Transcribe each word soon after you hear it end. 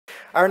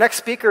Our next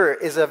speaker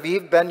is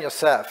Aviv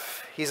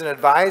Ben-Yosef. He's an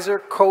advisor,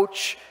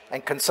 coach,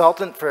 and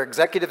consultant for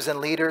executives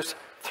and leaders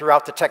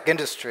throughout the tech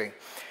industry.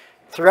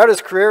 Throughout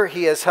his career,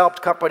 he has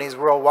helped companies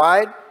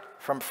worldwide,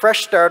 from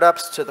fresh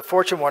startups to the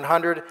Fortune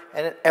 100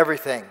 and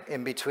everything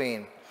in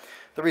between.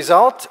 The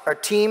result are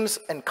teams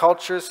and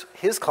cultures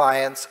his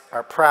clients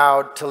are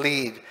proud to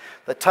lead.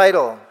 The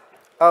title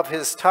of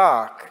his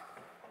talk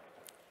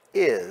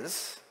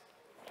is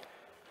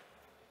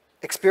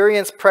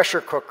Experience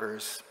Pressure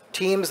Cookers,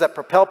 Teams that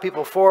Propel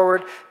People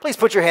Forward. Please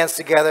put your hands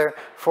together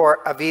for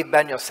Aviv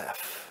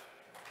Ben-Yosef.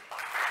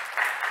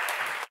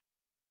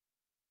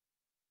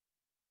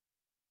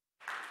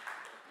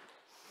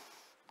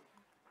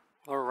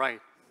 All right.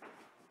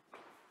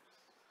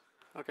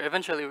 Okay,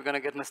 eventually we're going to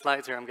get my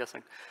slides here, I'm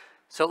guessing.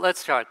 So let's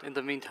start in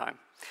the meantime.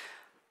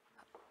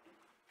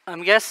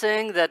 I'm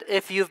guessing that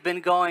if you've been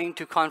going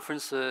to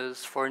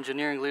conferences for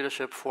engineering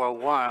leadership for a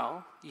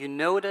while, you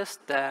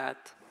noticed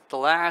that the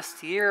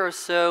last year or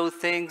so,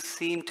 things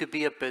seem to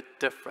be a bit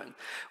different.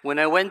 When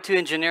I went to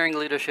engineering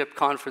leadership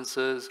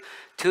conferences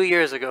 2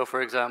 years ago,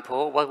 for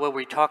example, what were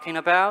we talking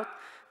about?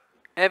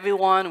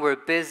 Everyone were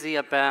busy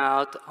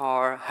about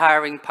our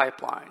hiring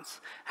pipelines.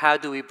 How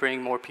do we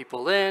bring more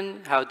people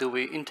in? How do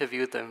we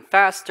interview them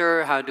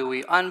faster? How do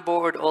we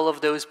onboard all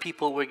of those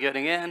people we're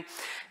getting in?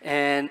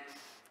 And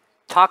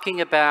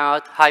talking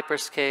about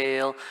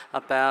hyperscale,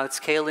 about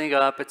scaling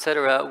up,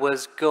 etc.,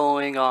 was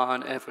going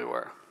on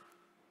everywhere.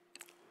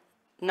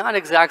 Not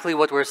exactly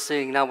what we're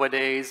seeing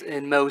nowadays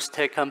in most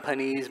tech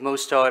companies,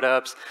 most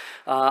startups.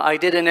 I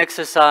did an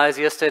exercise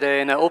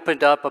yesterday and I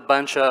opened up a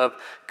bunch of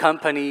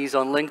companies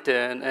on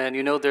LinkedIn, and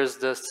you know there's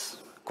this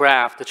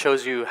graph that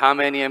shows you how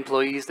many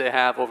employees they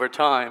have over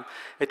time.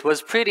 It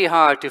was pretty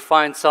hard to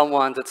find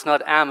someone that's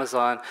not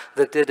Amazon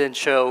that didn't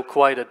show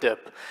quite a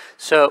dip.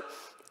 So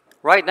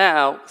right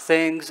now,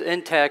 things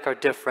in tech are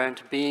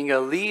different. Being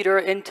a leader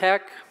in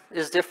tech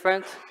is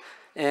different.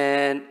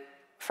 And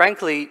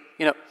frankly,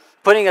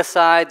 putting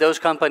aside those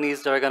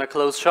companies that are going to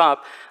close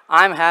shop,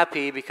 I'm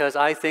happy because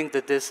I think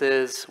that this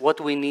is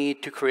what we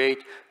need to create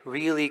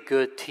really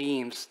good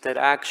teams that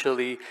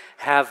actually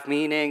have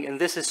meaning. And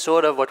this is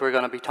sort of what we're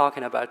going to be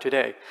talking about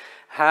today.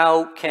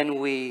 How can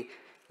we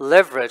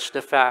leverage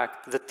the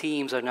fact that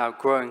teams are now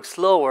growing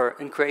slower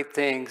and create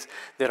things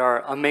that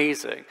are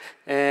amazing?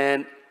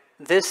 And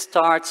this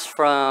starts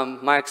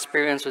from my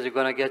experience, as you're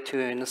going to get to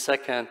in a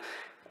second,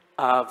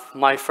 of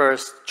my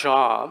first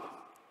job.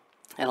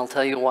 And I'll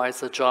tell you why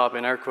it's a job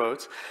in air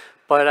quotes.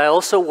 But I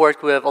also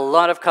worked with a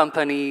lot of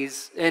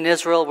companies in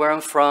Israel, where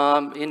I'm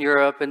from, in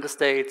Europe, in the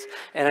States.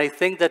 And I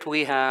think that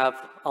we have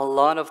a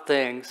lot of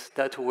things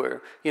that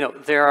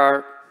there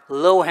are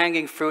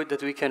low-hanging fruit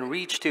that we can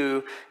reach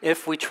to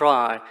if we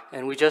try.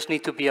 And we just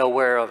need to be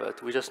aware of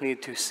it. We just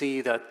need to see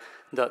that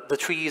the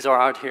trees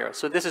are out here.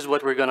 So this is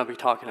what we're going to be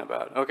talking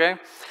about, okay?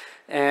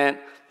 And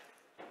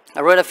I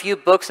wrote a few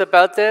books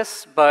about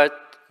this, but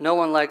no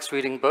one likes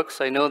reading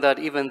books. I know that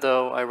even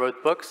though I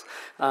wrote books.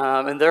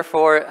 And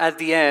therefore, at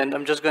the end,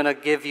 I'm just going to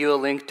give you a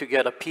link to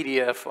get a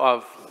PDF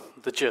of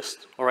the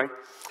gist, all right?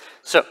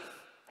 So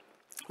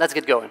let's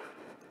get going.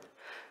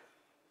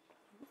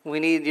 We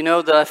need,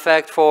 the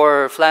effect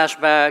for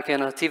flashback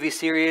in a TV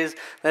series.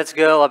 Let's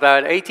go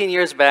about 18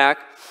 years back.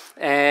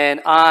 And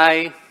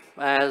I,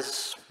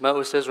 as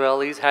most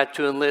Israelis, had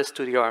to enlist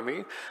to the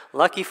army.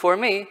 Lucky for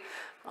me,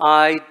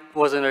 I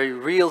wasn't a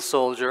real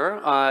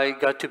soldier. I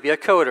got to be a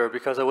coder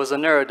because I was a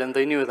nerd and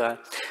they knew that.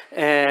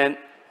 And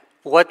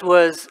what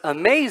was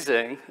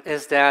amazing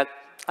is that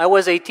I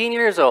was 18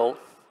 years old.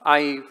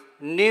 I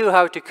knew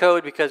how to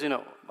code because,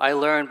 I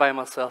learned by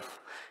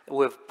myself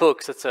with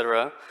books,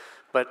 etc.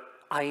 But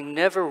I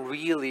never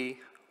really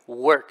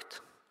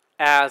worked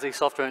as a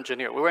software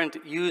engineer. We weren't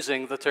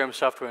using the term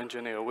software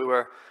engineer. We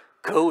were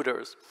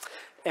coders.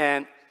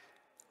 And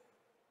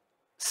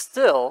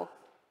still,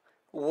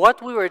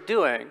 what we were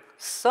doing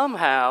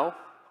somehow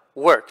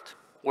worked.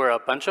 We're a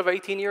bunch of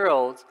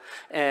 18-year-olds,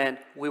 and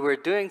we were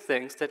doing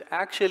things that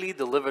actually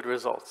delivered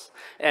results.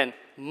 And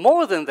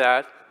more than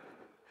that,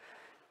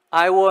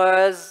 I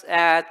was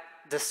at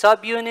the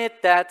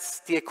subunit that's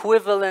the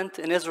equivalent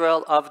in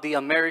Israel of the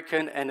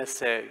American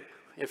NSA,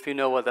 if you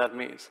know what that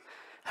means.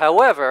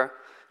 However,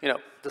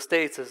 the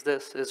States is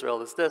this,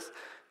 Israel is this.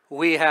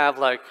 We have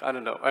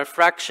a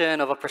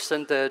fraction of a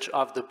percentage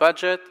of the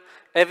budget.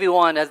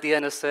 Everyone at the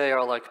NSA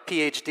are like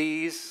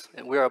PhDs,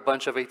 and we're a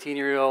bunch of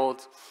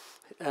 18-year-olds.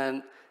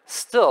 And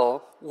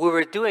still, we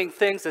were doing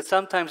things that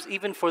sometimes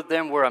even for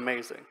them were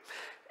amazing.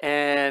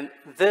 And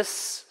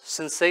this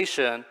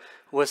sensation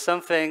was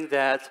something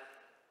that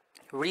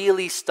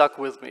really stuck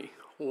with me.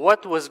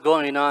 What was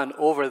going on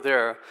over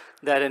there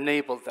that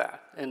enabled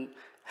that? And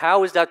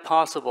how is that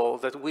possible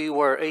that we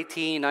were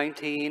 18,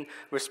 19,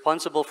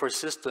 responsible for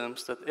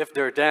systems that if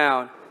they're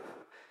down,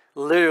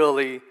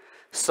 literally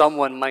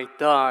someone might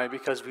die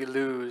because we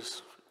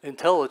lose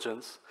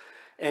intelligence.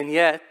 And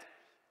yet,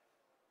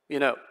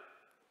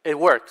 it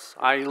works.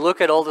 I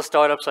look at all the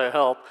startups I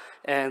help,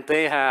 and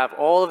they have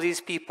all of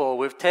these people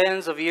with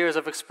tens of years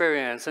of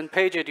experience and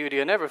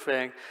PagerDuty and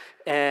everything,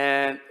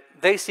 and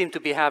they seem to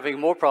be having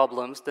more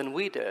problems than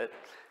we did.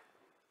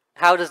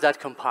 How does that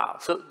compile?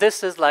 So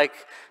this is like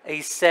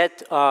a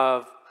set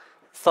of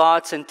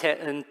thoughts and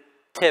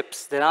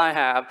tips that I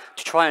have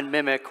to try and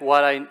mimic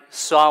what I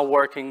saw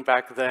working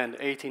back then,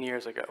 18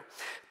 years ago.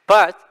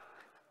 But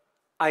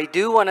I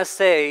do want to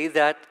say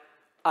that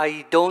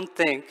I don't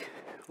think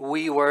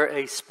we were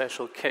a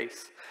special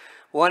case.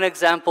 One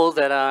example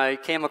that I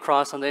came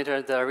across on the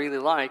internet that I really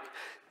like,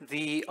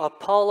 the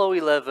Apollo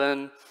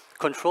 11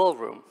 control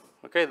room.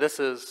 Okay, this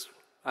is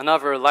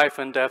another life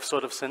and death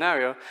sort of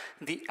scenario.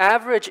 The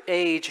average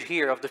age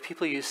here of the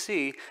people you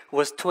see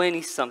was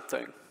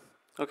 20-something.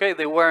 Okay,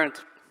 they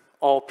weren't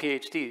all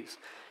PhDs.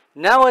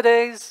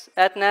 Nowadays,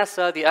 at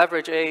NASA, the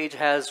average age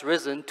has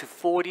risen to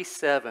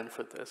 47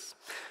 for this.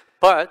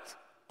 But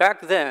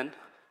back then,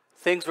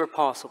 things were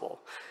possible.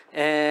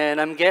 And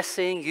I'm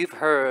guessing you've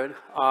heard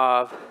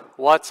of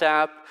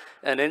WhatsApp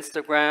and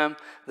Instagram,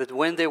 that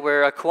when they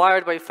were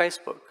acquired by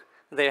Facebook,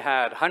 they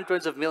had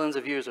hundreds of millions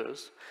of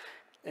users,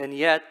 and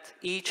yet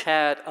each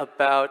had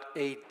about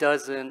a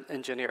dozen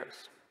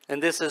engineers.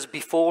 And this is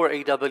before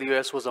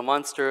AWS was a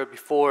monster,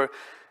 before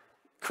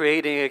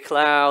creating a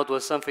cloud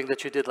was something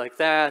that you did like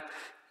that.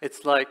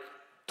 It's like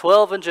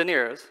 12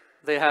 engineers.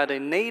 They had a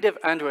native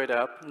Android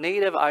app,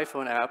 native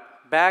iPhone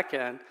app,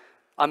 backend,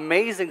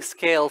 amazing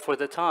scale for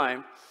the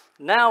time.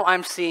 Now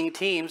I'm seeing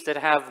teams that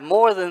have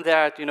more than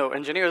that,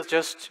 engineers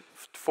just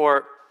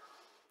for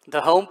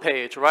the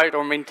homepage, right,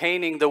 or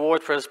maintaining the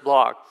WordPress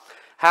blog.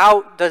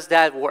 How does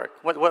that work?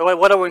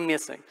 What are we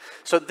missing?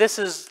 So this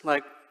is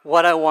like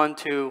what I want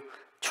to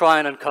try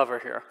and uncover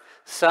here.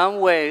 Some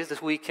ways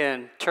that we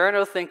can turn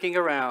our thinking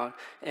around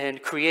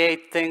and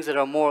create things that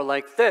are more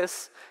like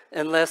this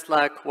and less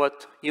like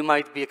what you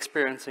might be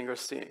experiencing or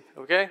seeing,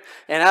 okay?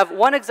 And I have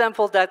one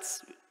example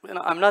that's,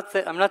 I'm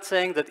not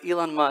saying that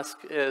Elon Musk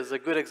is a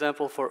good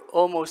example for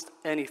almost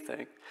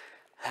anything.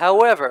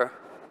 However,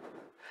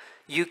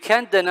 you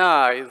can't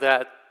deny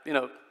that,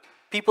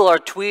 people are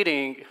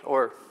tweeting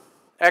or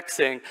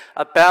Xing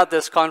about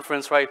this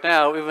conference right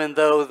now, even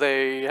though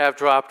they have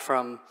dropped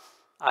from,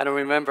 I don't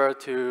remember,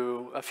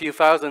 to a few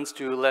thousands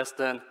to less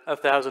than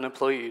 1,000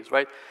 employees,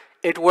 right?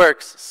 It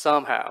works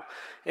somehow.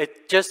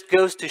 It just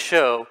goes to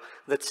show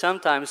that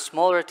sometimes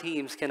smaller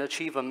teams can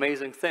achieve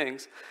amazing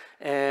things,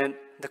 and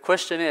the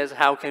question is,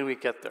 how can we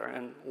get there?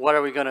 And what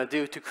are we going to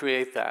do to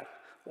create that?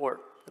 Or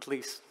at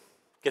least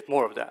get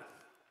more of that.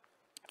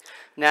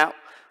 Now,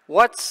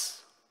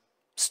 what's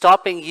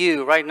stopping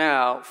you right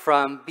now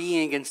from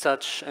being in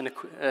such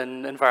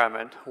an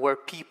environment where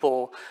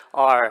people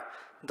are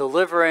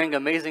delivering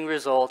amazing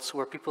results,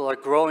 where people are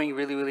growing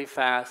really, really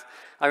fast?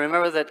 I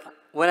remember that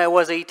when I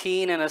was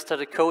 18 and I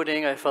started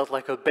coding, I felt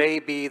like a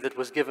baby that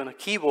was given a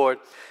keyboard.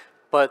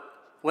 But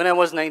when I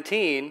was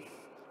 19,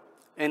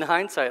 in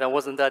hindsight, I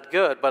wasn't that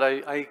good, but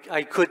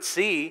I could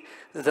see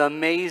the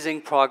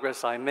amazing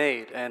progress I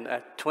made. And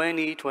at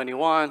 20,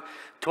 21,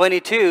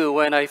 22,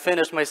 when I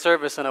finished my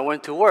service and I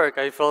went to work,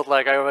 I felt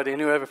like I already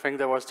knew everything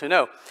there was to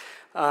know.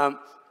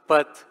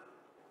 But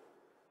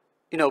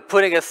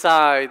putting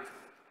aside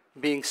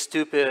being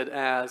stupid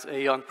as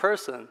a young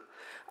person,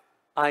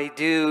 I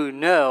do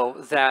know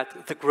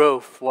that the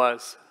growth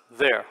was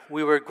there.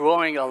 We were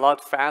growing a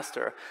lot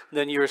faster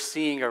than you're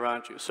seeing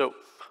around you. So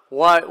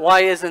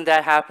why isn't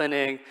that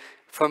happening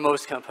for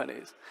most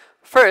companies?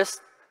 First,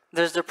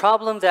 there's the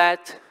problem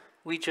that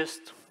we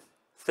just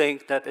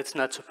think that it's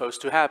not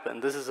supposed to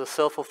happen. This is a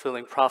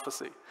self-fulfilling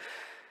prophecy.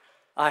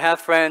 I have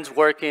friends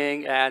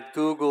working at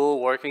Google,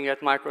 working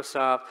at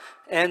Microsoft,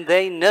 and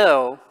they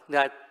know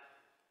that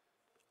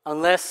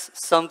unless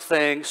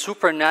something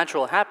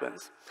supernatural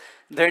happens,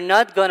 they're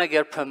not going to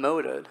get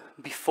promoted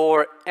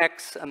before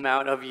X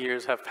amount of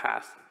years have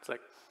passed. It's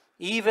like,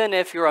 even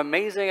if you're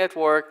amazing at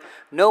work,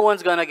 no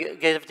one's going to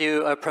give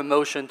you a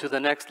promotion to the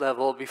next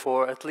level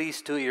before at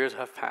least 2 years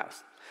have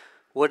passed.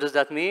 What does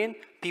that mean?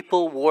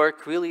 People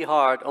work really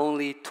hard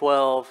only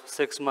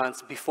 6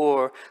 months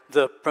before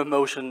the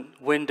promotion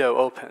window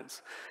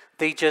opens.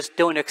 They just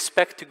don't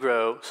expect to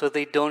grow, so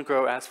they don't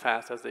grow as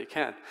fast as they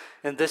can.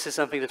 And this is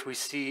something that we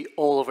see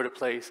all over the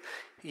place.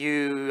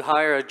 You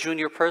hire a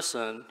junior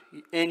person,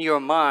 in your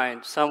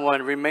mind,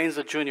 someone remains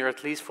a junior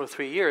at least for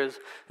 3 years,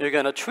 you're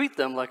going to treat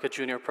them like a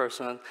junior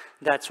person,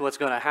 that's what's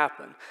going to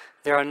happen.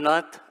 They are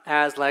not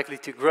as likely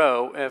to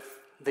grow if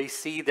they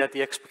see that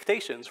the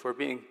expectations for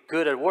being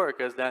good at work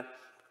is that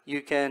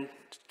you can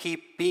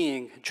keep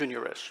being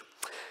juniorish.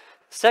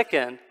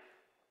 Second,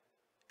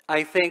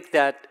 I think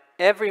that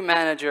every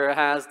manager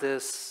has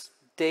this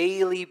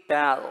daily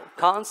battle,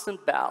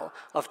 constant battle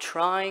of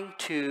trying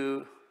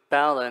to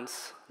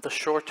balance the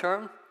short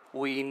term.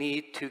 We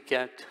need to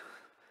get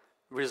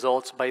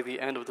results by the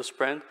end of the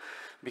sprint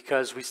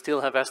because we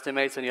still have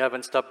estimates and you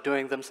haven't stopped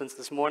doing them since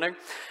this morning.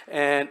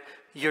 And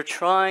you're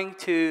trying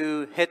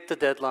to hit the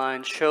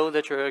deadline, show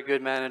that you're a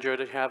good manager,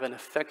 that you have an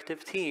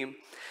effective team.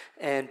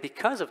 And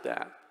because of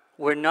that,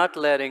 we're not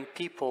letting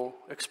people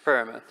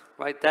experiment,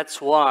 right? That's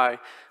why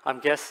I'm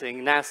guessing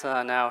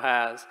NASA now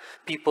has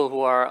people who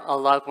are a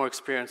lot more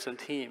experienced in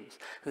teams.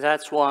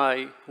 That's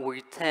why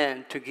we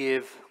tend to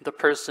give the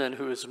person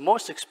who is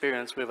most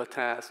experienced with a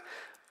task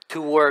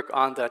to work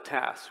on that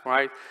task,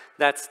 right?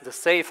 That's the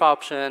safe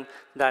option,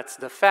 that's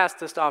the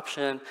fastest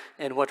option,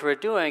 and what we're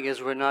doing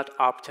is we're not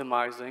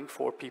optimizing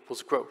for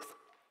people's growth.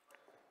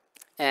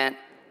 And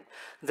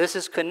this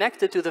is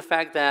connected to the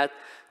fact that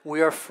we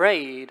are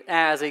afraid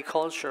as a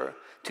culture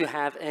to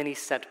have any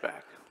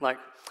setback. Like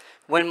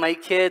when my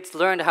kids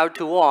learned how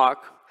to walk,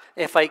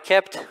 if I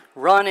kept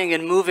running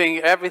and moving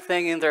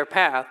everything in their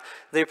path,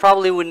 they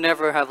probably would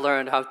never have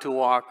learned how to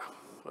walk,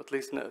 at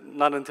least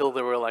not until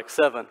they were like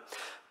 7.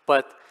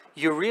 But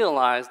you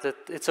realize that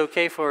it's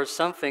okay for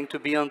something to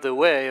be on the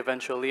way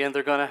eventually, and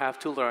they're going to have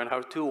to learn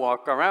how to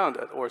walk around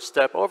it or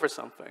step over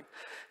something.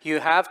 You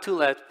have to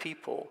let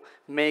people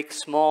make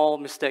small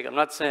mistakes. I'm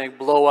not saying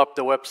blow up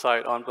the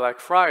website on Black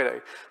Friday,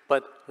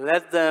 but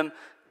let them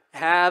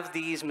have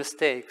these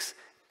mistakes,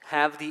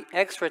 have the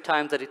extra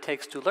time that it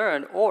takes to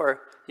learn,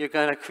 or you're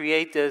going to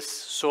create this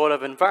sort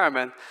of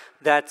environment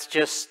that's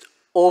just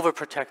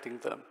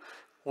overprotecting them.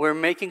 We're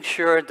making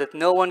sure that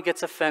no one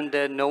gets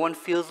offended, no one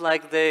feels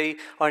like they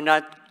are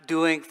not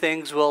doing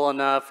things well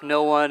enough,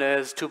 no one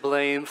is to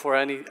blame for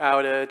any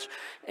outage,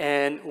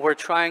 and we're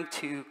trying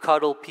to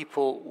cuddle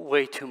people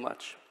way too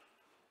much.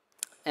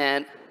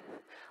 And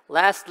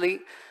lastly,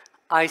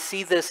 I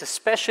see this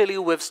especially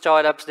with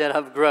startups that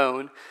have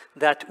grown,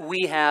 that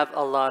we have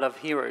a lot of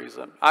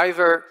heroism.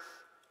 Either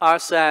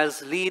us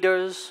as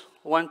leaders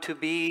want to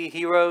be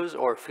heroes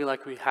or feel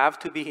like we have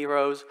to be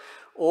heroes,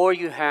 or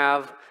you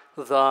have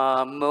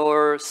the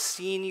more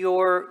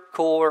senior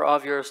core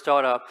of your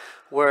startup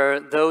where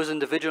those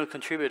individual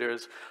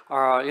contributors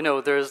are,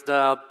 there's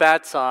the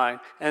bad sign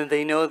and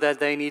they know that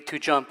they need to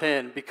jump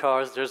in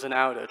because there's an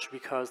outage,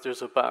 because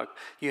there's a bug.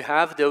 You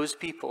have those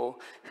people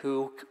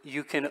who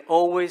you can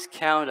always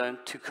count on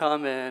to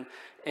come in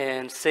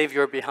and save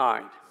your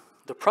behind.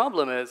 The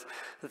problem is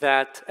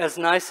that as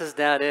nice as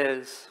that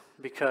is,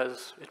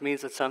 because it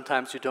means that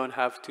sometimes you don't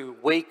have to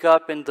wake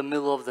up in the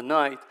middle of the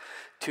night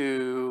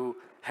to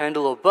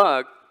handle a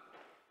bug,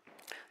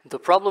 the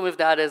problem with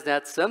that is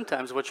that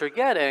sometimes what you're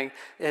getting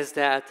is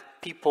that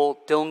people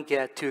don't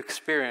get to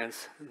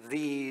experience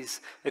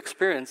these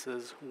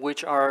experiences,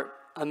 which are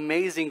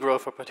amazing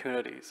growth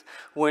opportunities.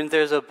 When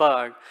there's a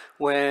bug,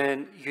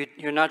 when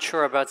you're not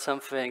sure about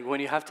something, when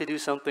you have to do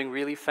something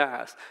really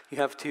fast, you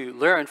have to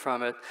learn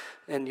from it,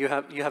 and you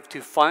have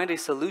to find a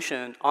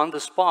solution on the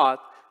spot.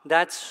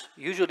 That's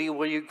usually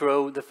where you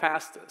grow the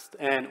fastest,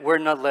 and we're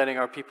not letting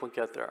our people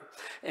get there.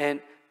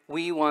 And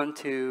we want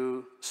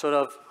to sort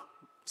of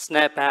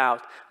snap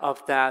out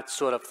of that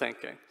sort of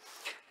thinking.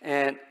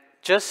 And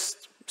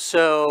just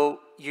so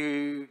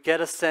you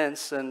get a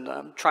sense, and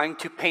I'm trying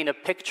to paint a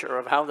picture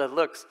of how that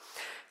looks,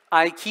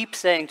 I keep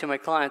saying to my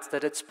clients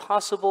that it's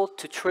possible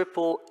to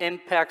triple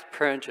impact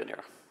per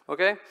engineer,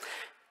 okay?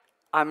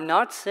 I'm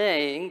not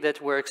saying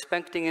that we're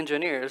expecting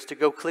engineers to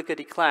go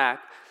clickety-clack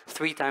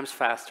 3 times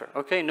faster,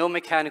 okay? No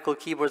mechanical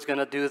keyboard's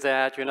gonna do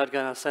that. You're not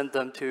gonna send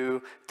them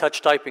to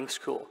touch typing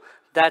school.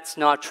 That's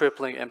not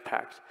tripling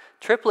impact.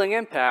 Tripling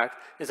impact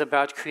is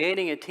about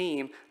creating a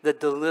team that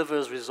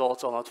delivers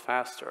results a lot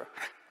faster.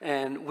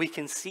 And we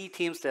can see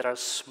teams that are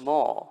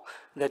small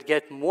that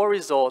get more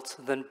results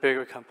than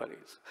bigger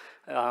companies.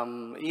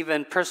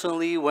 Even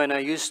personally, when I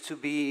used to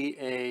be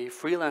a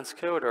freelance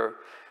coder,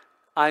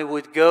 I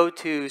would go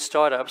to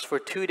startups for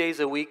 2 days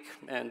a week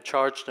and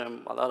charge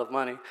them a lot of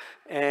money.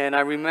 And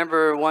I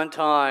remember one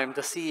time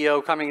the CEO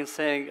coming and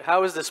saying,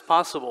 "How is this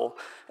possible?"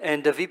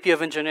 And the VP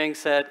of engineering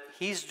said,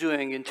 "He's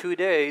doing in 2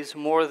 days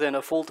more than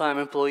a full-time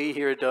employee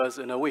here does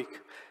in a week."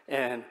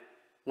 And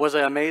was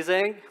I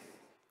amazing?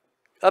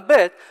 A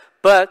bit,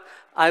 but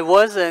I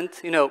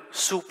wasn't,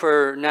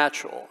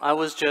 supernatural. I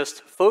was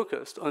just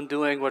focused on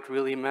doing what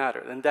really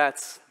mattered. And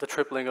that's the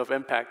tripling of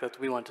impact that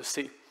we want to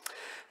see.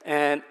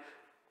 And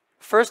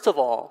first of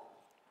all,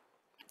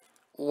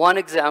 one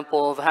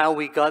example of how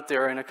we got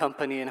there in a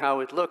company and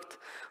how it looked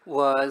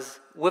was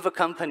with a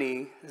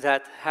company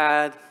that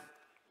had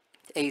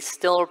a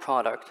stellar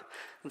product.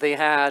 They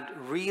had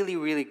really,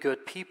 really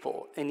good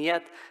people, and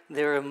yet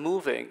they were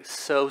moving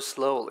so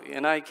slowly.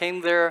 And I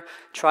came there,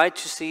 tried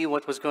to see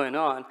what was going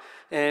on,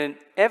 and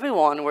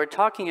everyone were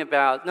talking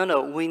about,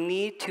 no, we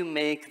need to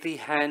make the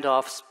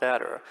handoffs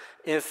better.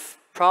 If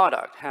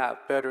product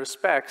have better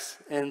specs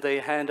and they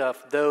hand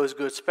off those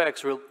good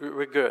specs,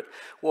 we're good.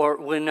 Or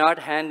we're not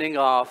handing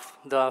off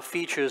the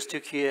features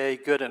to QA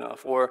good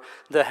enough, or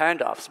the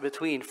handoffs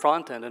between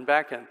front end and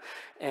back end.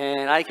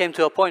 And I came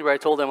to a point where I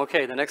told them,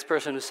 okay, the next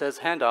person who says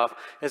handoff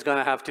is going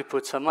to have to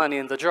put some money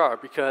in the jar,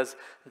 because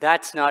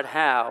that's not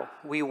how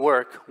we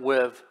work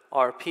with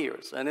our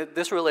peers. And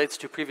this relates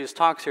to previous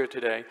talks here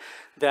today,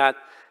 that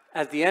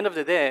at the end of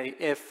the day,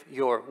 if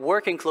you're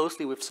working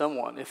closely with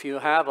someone, if you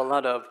have a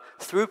lot of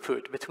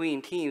throughput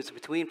between teams,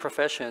 between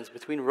professions,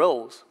 between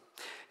roles,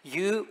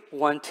 you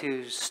want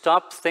to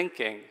stop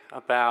thinking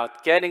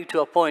about getting to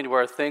a point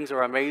where things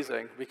are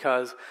amazing,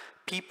 because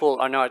people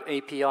are not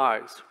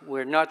APIs.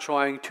 We're not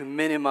trying to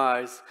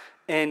minimize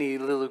any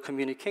little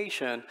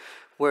communication.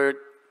 We're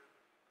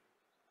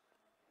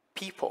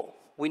people.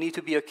 We need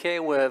to be okay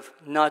with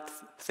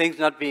things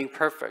not being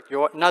perfect.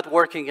 You're not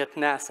working at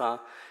NASA,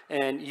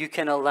 and you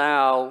can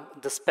allow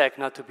the spec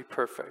not to be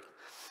perfect.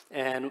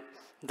 And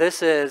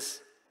this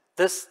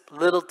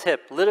little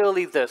tip,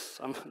 literally this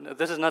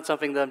is not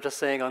something that I'm just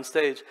saying on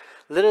stage,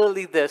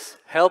 literally this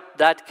helped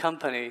that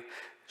company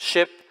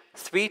ship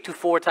 3 to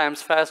 4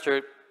 times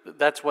faster.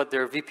 That's what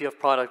their VP of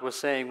product was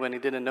saying when he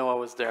didn't know I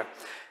was there.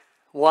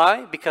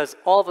 Why? Because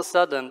all of a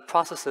sudden,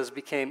 processes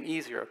became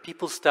easier.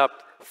 People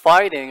stopped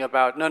fighting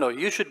about, no,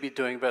 you should be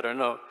doing better.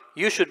 No,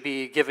 you should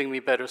be giving me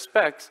better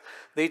specs.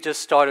 They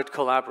just started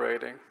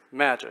collaborating.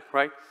 Magic,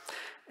 right?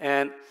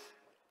 And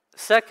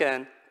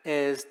second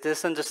is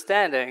this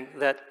understanding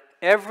that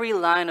every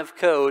line of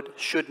code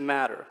should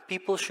matter.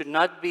 People should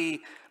not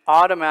be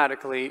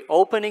automatically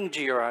opening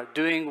Jira,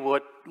 doing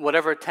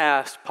whatever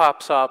task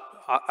pops up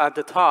at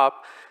the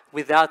top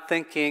without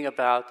thinking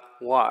about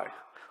why.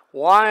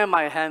 Why am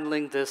I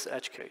handling this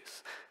edge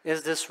case?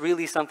 Is this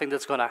really something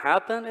that's going to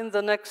happen in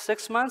the next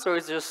 6 months, or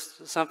is it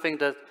just something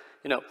that,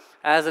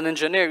 as an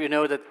engineer, you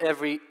know that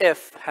every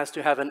if has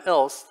to have an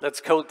else?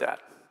 Let's code that.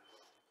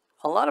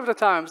 A lot of the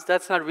times,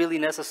 that's not really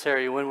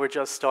necessary when we're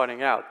just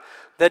starting out.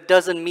 That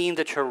doesn't mean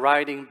that you're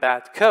writing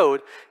bad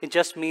code. It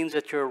just means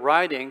that you're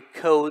writing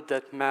code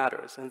that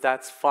matters, and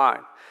that's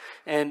fine.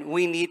 And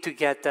we need to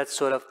get that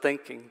sort of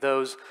thinking,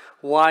 those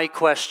why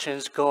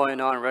questions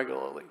going on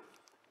regularly.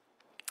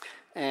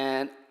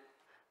 And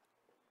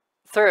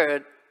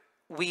third,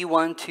 we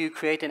want to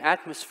create an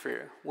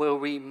atmosphere where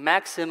we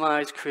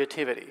maximize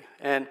creativity.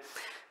 And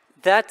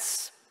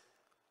that's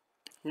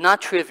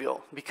not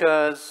trivial,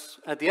 because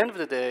at the end of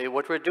the day,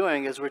 what we're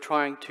doing is we're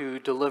trying to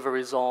deliver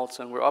results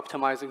and we're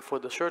optimizing for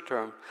the short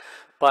term.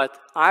 But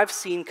I've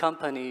seen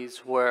companies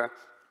where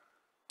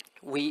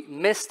we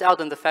missed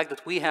out on the fact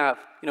that we have,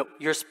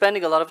 you're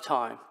spending a lot of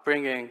time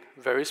bringing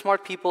very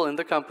smart people in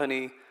the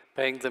company,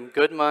 paying them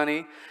good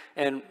money,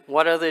 and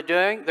what are they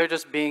doing? They're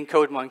just being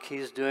code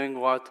monkeys, doing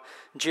what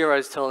Jira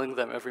is telling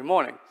them every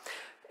morning.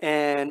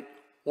 And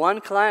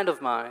one client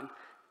of mine,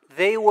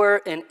 they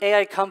were an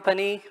AI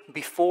company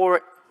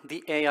before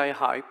the AI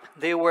hype.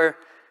 They were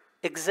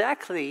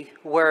exactly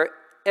where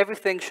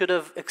everything should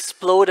have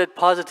exploded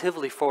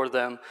positively for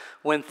them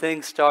when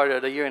things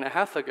started 1.5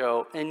 years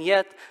ago, and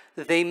yet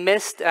they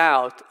missed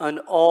out on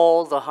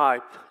all the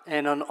hype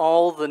and on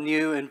all the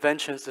new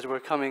inventions that were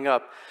coming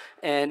up.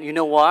 And you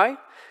know why?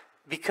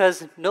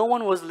 Because no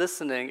one was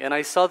listening, and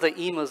I saw the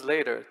emails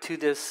later to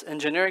this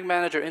engineering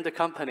manager in the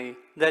company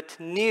that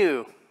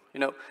knew,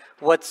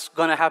 what's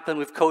going to happen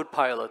with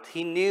Copilot.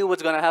 He knew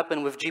what's going to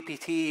happen with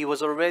GPT. He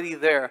was already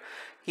there.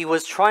 He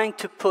was trying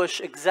to push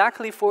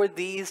exactly for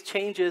these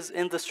changes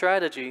in the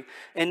strategy,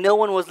 and no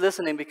one was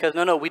listening because,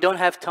 no, we don't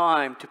have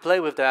time to play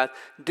with that.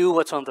 Do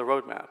what's on the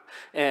roadmap.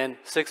 And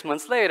 6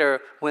 months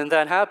later, when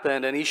that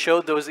happened, and he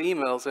showed those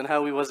emails and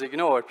how he was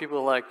ignored,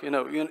 people were like,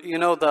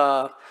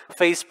 the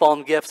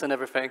facepalm gifts and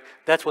everything,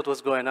 that's what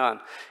was going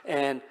on.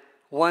 And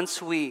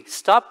once we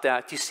stopped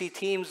that, you see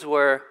teams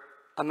where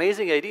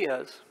amazing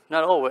ideas,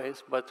 not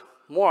always, but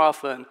more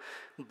often,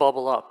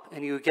 bubble up,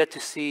 and you get to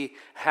see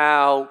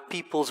how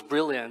people's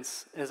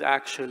brilliance is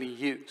actually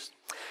used.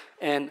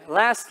 And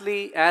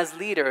lastly, as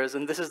leaders,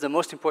 and this is the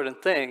most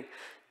important thing,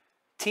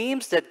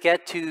 teams that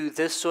get to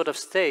this sort of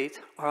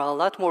state are a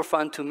lot more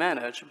fun to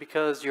manage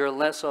because you're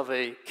less of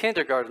a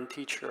kindergarten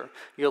teacher.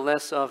 You're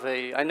less of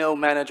I know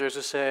managers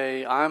who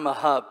say, I'm a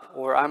hub,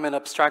 or I'm an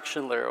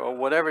abstraction layer, or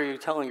whatever you're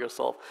telling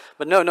yourself.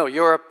 But no,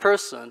 you're a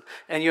person,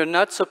 and you're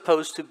not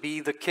supposed to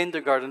be the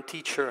kindergarten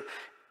teacher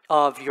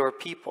of your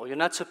people. You're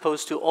not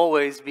supposed to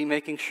always be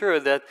making sure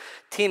that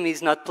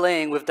Timmy's not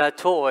playing with that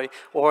toy,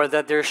 or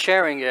that they're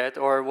sharing it,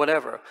 or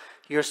whatever.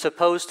 You're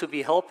supposed to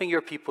be helping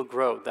your people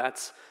grow.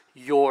 That's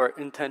your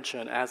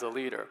intention as a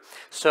leader.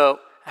 So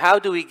how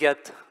do we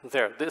get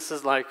there? This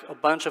is like a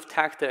bunch of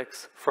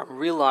tactics from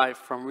real life,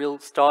 from real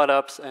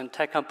startups and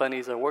tech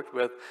companies I worked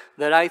with,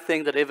 that I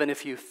think that even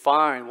if you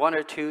find 1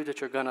 or 2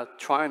 that you're going to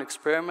try and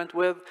experiment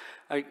with,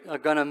 are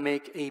going to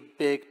make a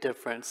big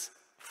difference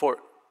for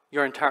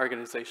your entire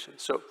organization.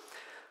 So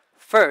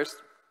first,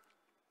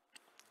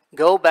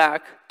 go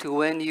back to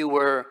when you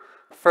were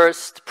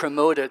first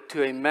promoted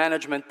to a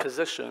management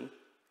position.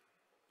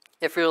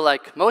 If you're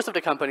like most of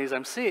the companies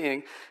I'm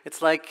seeing,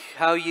 it's like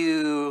how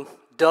you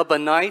dub a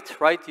knight,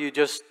 right? You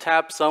just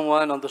tap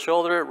someone on the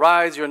shoulder,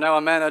 rise, you're now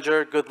a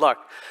manager, good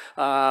luck.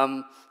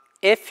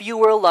 If you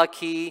were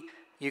lucky,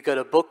 you got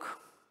a book,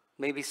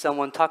 maybe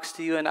someone talks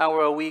to you an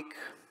hour a week,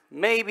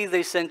 maybe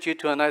they sent you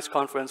to a nice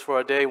conference for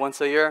a day once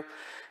a year,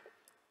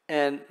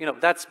 and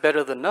that's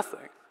better than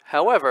nothing.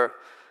 However,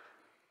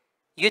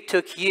 you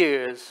took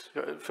years,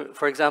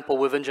 for example,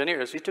 with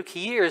engineers, you took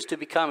years to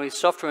become a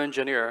software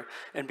engineer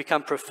and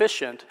become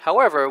proficient.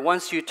 However,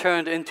 once you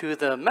turned into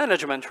the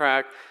management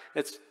track,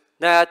 it's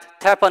that,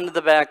 tap on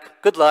the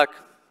back, good luck,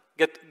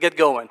 get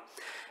going.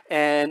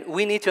 And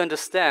we need to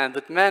understand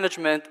that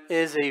management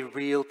is a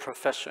real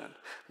profession.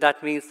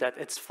 That means that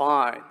it's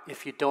fine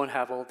if you don't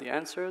have all the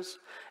answers.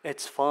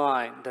 It's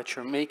fine that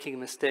you're making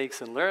mistakes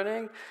and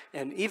learning.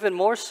 And even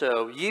more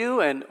so,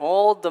 you and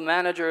all the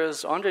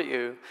managers under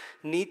you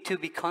need to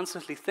be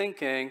constantly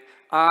thinking,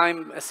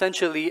 I'm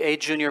essentially a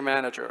junior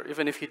manager.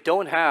 Even if you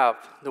don't have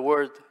the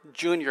word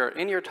junior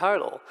in your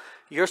title,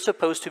 you're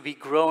supposed to be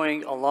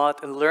growing a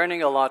lot and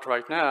learning a lot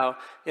right now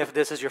if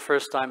this is your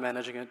first time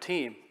managing a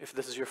team, if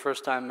this is your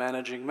first time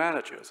managing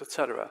managers,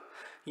 etc.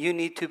 You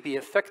need to be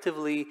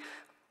effectively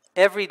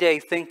every day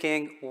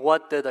thinking,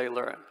 what did I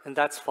learn? And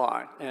that's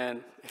fine.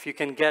 And if you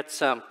can get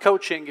some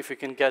coaching, if you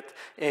can get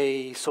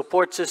a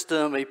support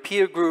system, a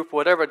peer group,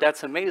 whatever,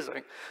 that's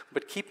amazing.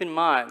 But keep in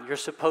mind, you're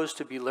supposed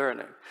to be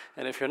learning.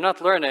 And if you're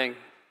not learning,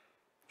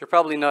 you're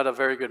probably not a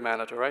very good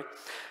manager,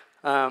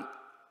 right?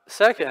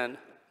 Second,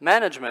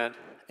 management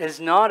is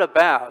not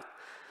about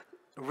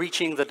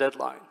reaching the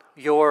deadline.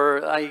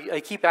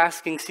 I keep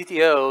asking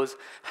CTOs,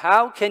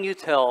 how can you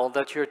tell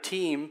that your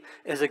team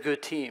is a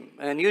good team?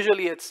 And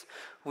usually it's,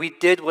 we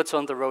did what's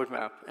on the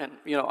roadmap. And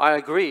I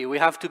agree, we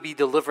have to be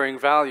delivering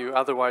value,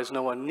 otherwise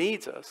no one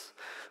needs us.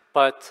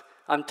 But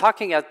I'm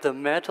talking at the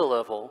meta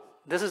level.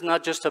 This is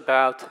not just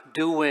about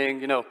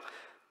doing,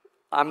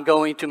 I'm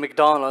going to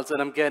McDonald's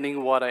and I'm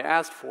getting what I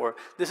asked for.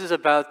 This is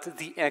about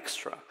the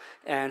extra.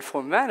 And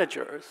for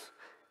managers,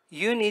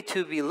 you need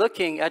to be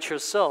looking at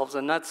yourselves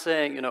and not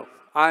saying,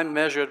 I'm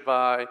measured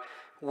by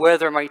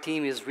whether my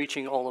team is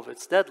reaching all of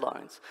its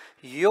deadlines.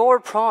 Your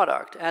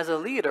product as a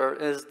leader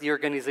is the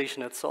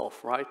organization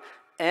itself, right?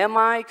 Am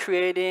I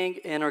creating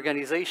an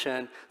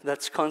organization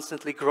that's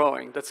constantly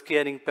growing, that's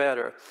getting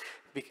better?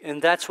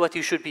 And that's what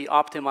you should be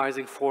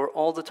optimizing for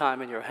all the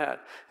time in your head.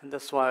 And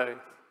that's why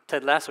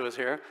Ted Lasso is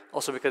here,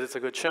 also because it's a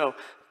good show.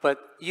 But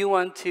you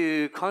want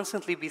to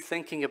constantly be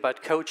thinking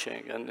about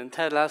coaching. And in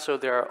Ted Lasso,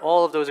 there are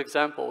all of those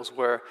examples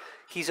where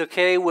he's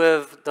okay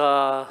with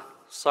the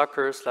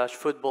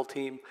soccer/football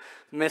team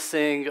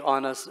missing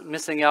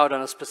out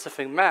on a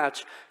specific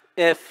match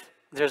if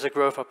there's a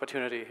growth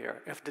opportunity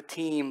here. If the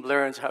team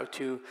learns how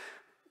to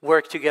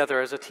work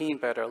together as a team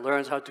better,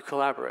 learns how to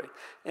collaborate.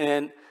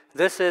 And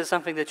this is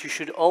something that you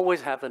should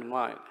always have in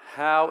mind.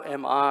 How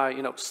am I,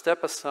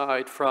 step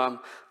aside from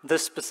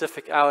this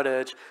specific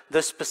outage,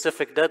 this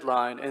specific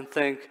deadline, and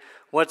think,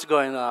 what's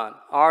going on?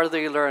 Are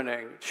they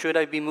learning? Should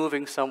I be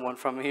moving someone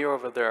from here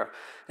over there?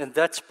 And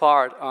that's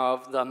part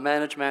of the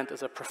management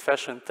as a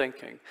profession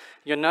thinking.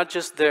 You're not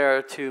just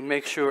there to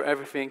make sure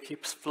everything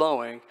keeps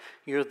flowing.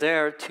 You're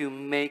there to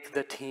make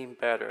the team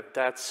better.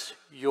 That's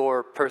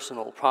your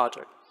personal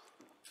project.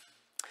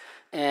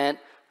 And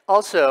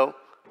also,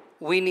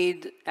 we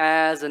need,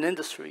 as an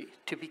industry,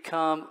 to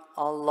become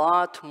a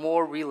lot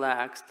more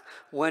relaxed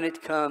when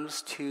it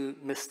comes to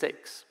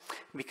mistakes.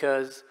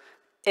 Because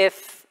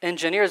if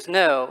engineers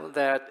know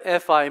that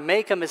if I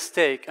make a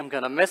mistake, I'm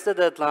going to miss the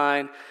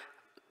deadline,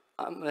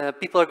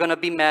 people are going to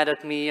be mad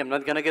at me, I'm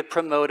not going to get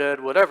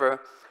promoted,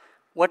 whatever,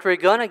 what we're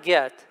going to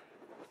get,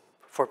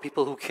 for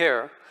people who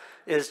care,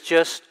 is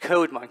just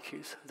code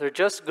monkeys. They're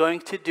just going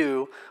to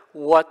do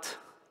what's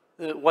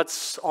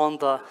on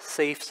the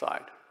safe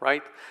side,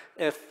 right?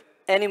 If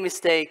any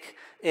mistake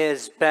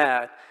is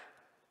bad,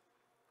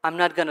 I'm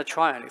not going to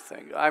try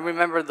anything. I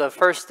remember the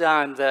first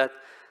time that,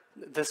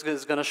 this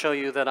is going to show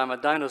you that I'm a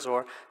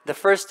dinosaur, the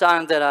first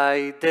time that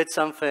I did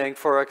something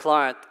for a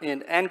client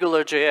in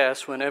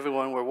AngularJS when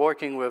everyone were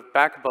working with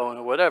Backbone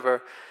or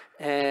whatever,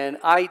 and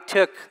I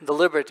took the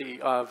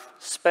liberty of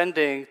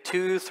spending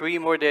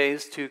 2-3 more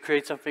days to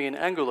create something in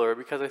Angular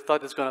because I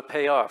thought it's going to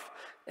pay off.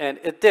 And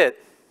it did,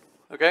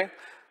 okay?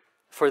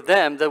 For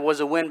them, that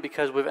was a win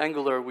because with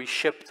Angular, we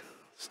shipped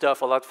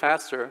stuff a lot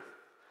faster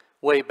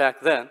way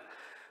back then.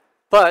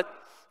 But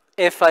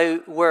if I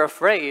were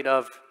afraid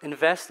of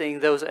investing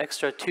those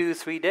extra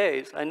 2-3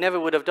 days, I never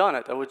would have done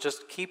it. I would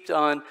just keep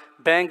on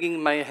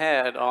banging my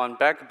head on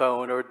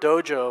Backbone or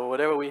Dojo, or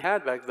whatever we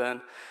had back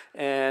then,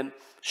 and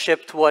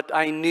shipped what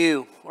I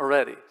knew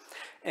already.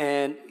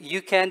 And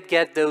you can't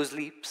get those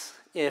leaps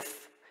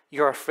if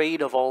you're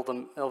afraid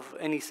of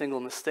any single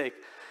mistake.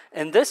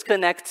 And this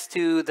connects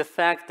to the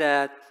fact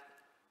that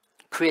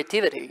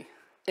creativity,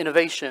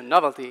 innovation,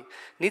 novelty,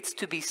 needs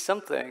to be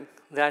something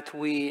that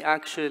we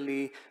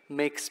actually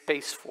make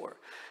space for.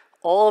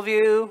 All of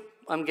you,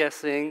 I'm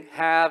guessing,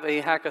 have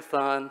a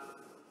hackathon,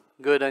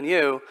 good on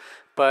you,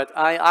 but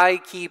I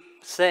keep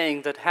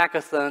saying that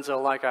hackathons are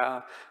like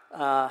a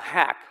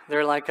hack.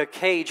 They're like a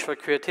cage for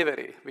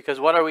creativity, because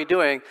what are we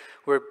doing?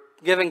 We're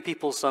giving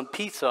people some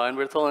pizza and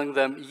we're telling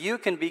them, you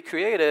can be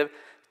creative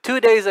 2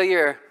 days a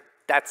year,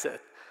 that's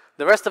it.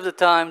 The rest of the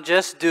time,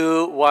 just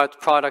do what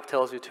product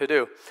tells you to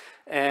do.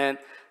 And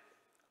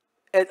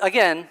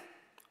again,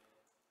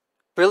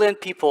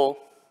 brilliant people,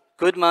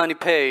 good money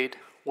paid,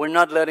 we're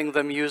not letting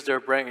them use their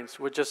brains.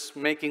 We're just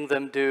making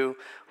them do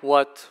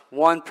what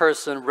one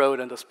person wrote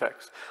in the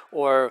specs,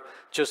 or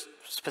just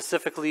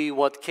specifically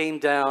what came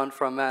down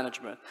from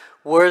management.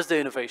 Where's the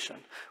innovation?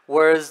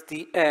 Where's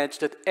the edge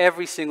that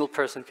every single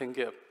person can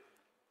give?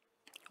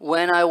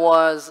 When I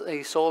was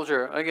a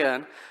soldier,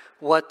 again,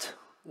 what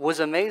was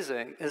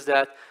amazing is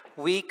that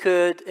we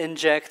could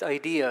inject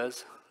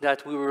ideas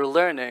that we were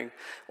learning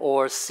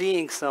or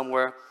seeing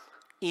somewhere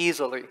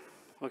easily.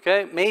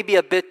 Okay, maybe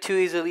a bit too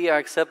easily. I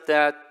accept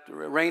that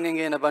reining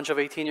in a bunch of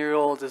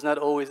 18-year-olds is not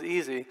always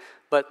easy,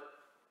 but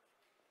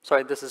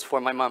sorry, this is for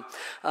my mom.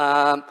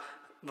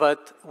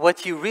 But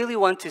what you really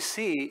want to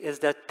see is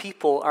that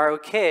people are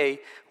okay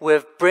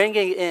with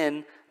bringing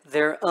in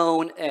their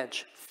own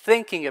edge,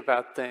 thinking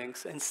about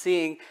things and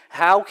seeing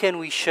how can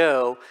we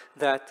show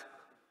that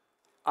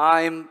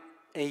I'm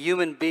a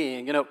human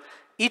being. You know,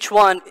 each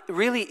one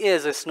really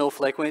is a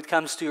snowflake when it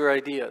comes to your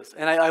ideas.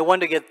 And I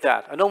want to get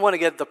that. I don't want to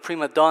get the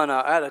prima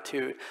donna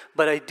attitude,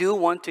 but I do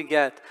want to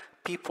get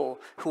people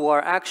who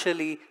are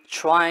actually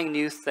trying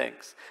new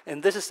things.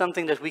 And this is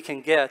something that we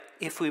can get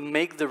if we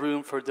make the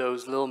room for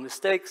those little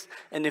mistakes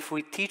and if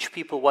we teach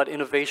people what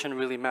innovation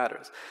really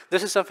matters.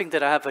 This is something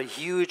that I have a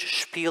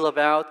huge spiel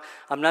about.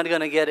 I'm not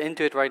going to get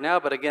into it right now,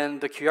 but again,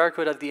 the QR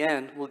code at the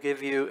end will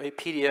give you a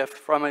PDF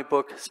from my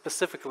book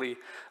specifically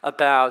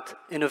about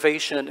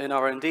innovation in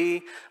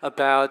R&D,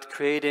 about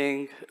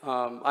creating,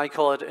 I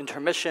call it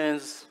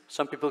intermissions,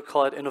 some people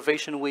call it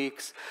innovation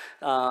weeks,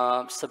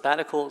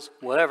 sabbaticals,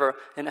 whatever,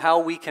 and how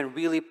we can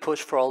really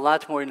push for a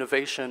lot more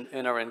innovation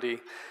in R&D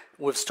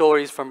with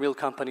stories from real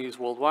companies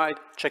worldwide.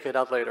 Check it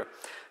out later.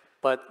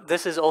 But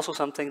this is also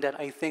something that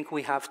I think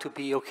we have to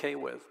be okay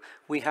with.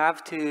 We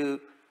have to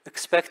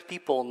expect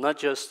people not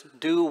just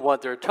do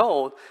what they're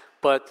told,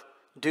 but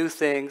do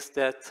things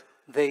that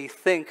they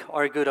think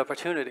are good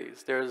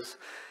opportunities.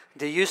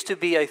 There used to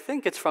be, I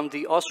think it's from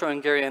the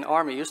Austro-Hungarian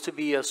army, used to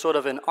be a sort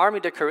of an army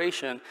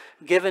decoration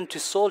given to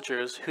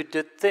soldiers who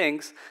did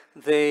things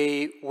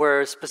they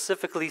were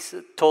specifically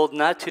told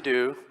not to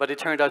do, but it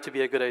turned out to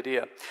be a good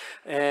idea.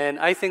 And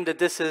I think that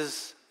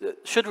this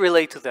should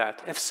relate to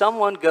that. If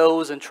someone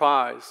goes and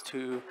tries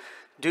to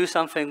do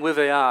something with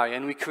AI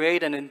and we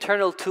create an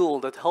internal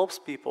tool that helps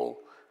people,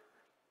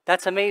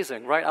 that's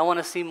amazing, right? I want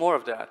to see more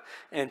of that.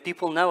 And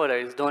people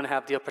nowadays don't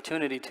have the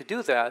opportunity to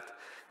do that.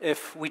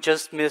 If we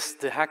just missed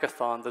the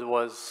hackathon that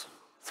was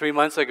 3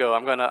 months ago,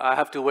 I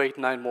have to wait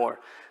 9 more.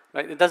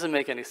 Right? It doesn't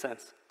make any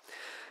sense.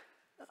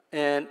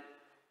 And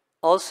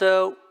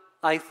also,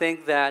 I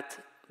think that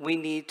we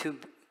need to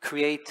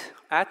create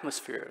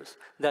atmospheres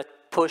that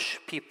push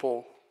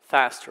people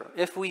faster.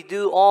 If we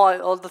do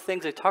all the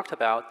things I talked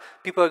about,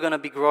 people are going to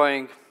be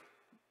growing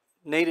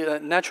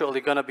naturally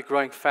going to be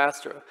growing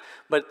faster.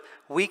 But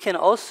we can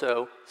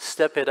also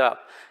step it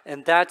up.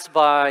 And that's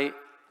by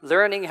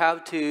learning how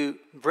to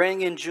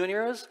bring in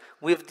juniors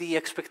with the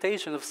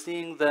expectation of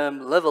seeing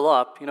them level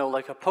up, you know,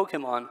 like a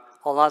Pokemon,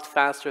 a lot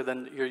faster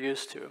than you're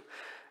used to.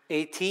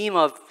 A team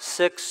of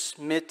 6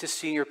 mid to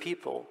senior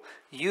people,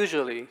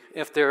 usually,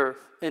 if they're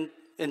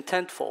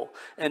intentful,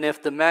 and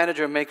if the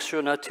manager makes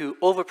sure not to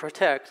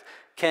overprotect,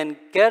 can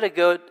get a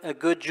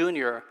good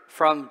junior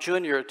from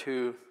junior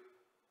to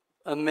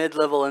a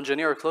mid-level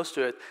engineer close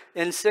to it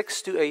in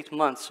 6 to 8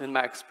 months, in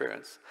my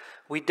experience.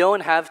 We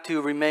don't have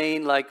to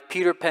remain like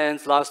Peter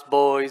Pan's Lost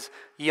Boys,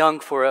 young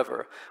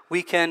forever.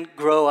 We can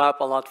grow up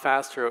a lot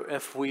faster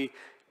if we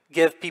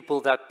give people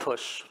that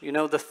push. You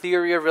know, the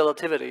theory of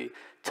relativity,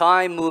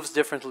 time moves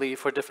differently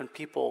for different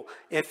people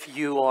if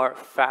you are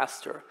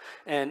faster.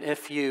 And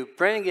if you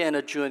bring in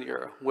a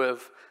junior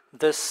with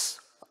this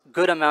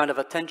good amount of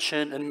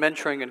attention and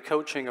mentoring and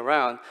coaching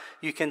around,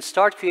 you can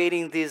start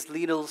creating these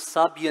little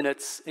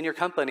subunits in your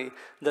company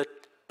that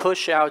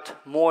push out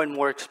more and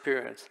more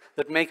experience,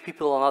 that make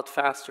people a lot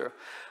faster.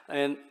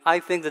 And I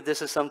think that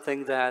this is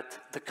something that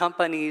the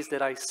companies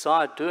that I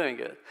saw doing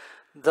it,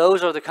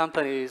 those are the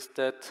companies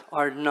that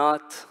are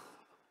not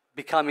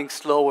becoming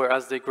slower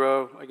as they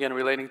grow, again,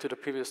 relating to the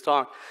previous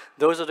talk.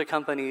 Those are the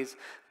companies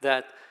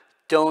that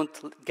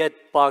don't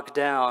get bogged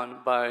down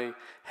by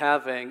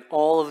having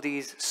all of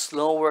these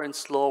slower and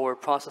slower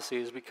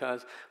processes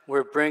because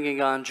we're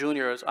bringing on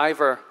juniors,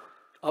 either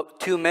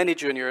too many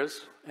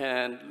juniors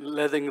and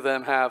letting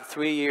them have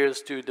 3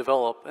 years to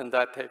develop, and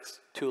that takes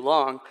too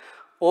long,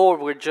 or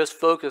we're just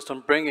focused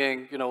on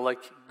bringing, you know, like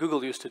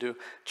Google used to do,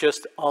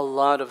 just a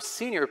lot of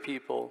senior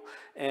people,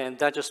 and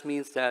that just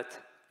means that,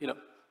 you know,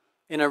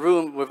 in a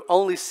room with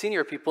only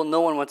senior people,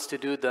 no one wants to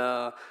do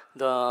the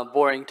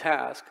boring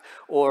task,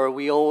 or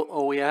we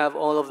have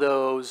all of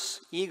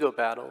those ego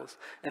battles,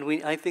 and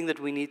I think that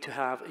we need to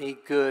have a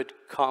good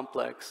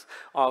complex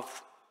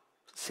of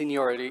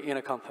seniority in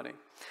a company.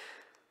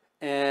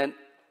 And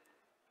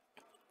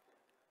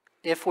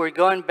if we're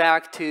going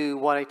back to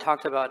what I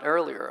talked about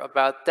earlier,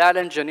 about that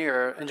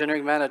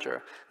engineering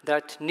manager,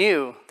 that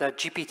knew that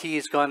GPT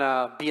is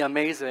gonna be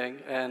amazing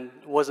and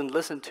wasn't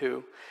listened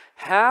to,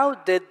 how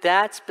did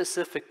that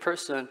specific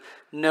person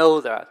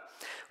know that?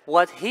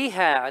 What he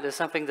had is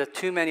something that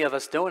too many of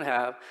us don't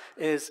have,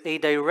 is a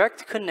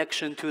direct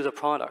connection to the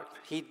product.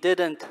 He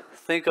didn't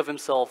think of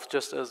himself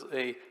just as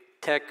a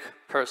tech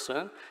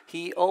person.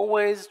 He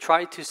always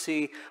tried to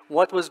see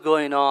what was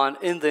going on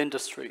in the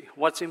industry,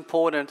 what's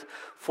important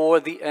for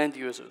the end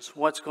users,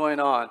 what's going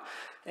on.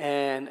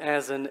 And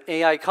as an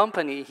AI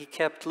company, he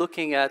kept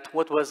looking at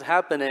what was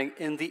happening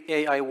in the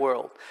AI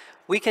world.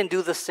 We can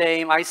do the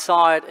same. I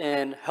saw it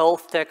in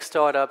health tech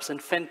startups and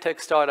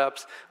fintech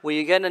startups where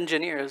you get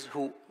engineers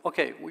who,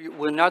 okay,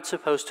 we're not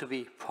supposed to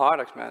be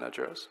product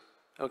managers,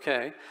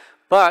 okay?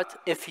 But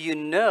if you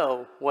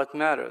know what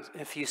matters,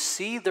 if you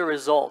see the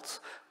results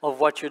of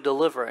what you're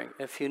delivering,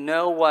 if you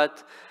know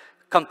what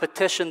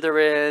competition there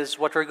is,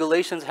 what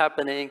regulations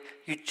happening,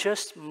 you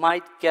just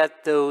might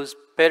get those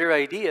better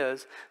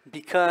ideas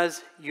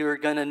because you're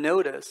going to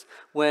notice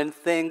when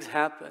things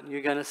happen.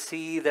 You're going to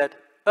see that,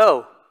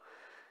 oh,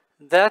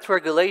 that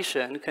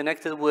regulation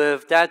connected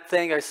with that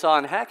thing I saw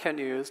in Hacker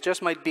News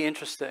just might be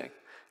interesting.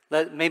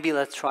 Maybe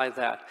let's try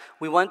that.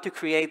 We want to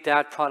create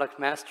that product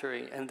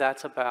mastery, and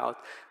that's about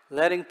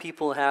letting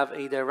people have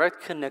a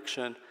direct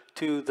connection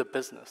to the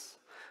business.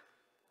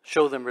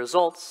 Show them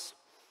results,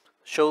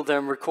 show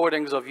them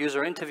recordings of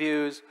user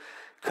interviews,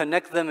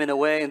 connect them in a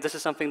way, and this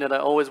is something that I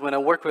always, when I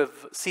work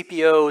with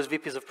CPOs,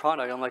 VPs of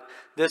product, I'm like,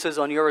 this is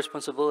on your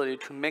responsibility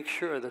to make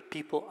sure that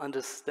people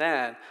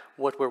understand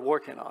what we're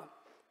working on.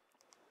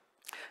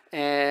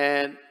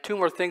 And two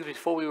more things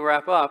before we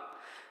wrap up.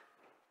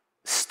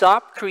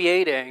 Stop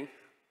creating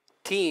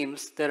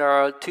teams that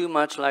are too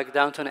much like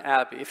Downton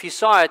Abbey. If you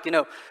saw it, you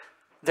know,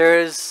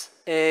 there's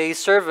a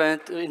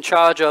servant in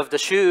charge of the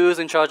shoes,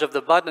 in charge of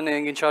the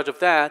buttoning, in charge of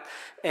that,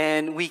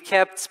 and we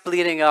kept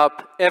splitting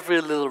up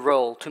every little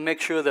role to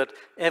make sure that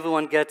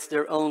everyone gets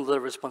their own little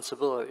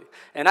responsibility.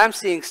 And I'm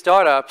seeing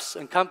startups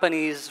and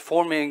companies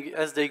forming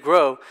as they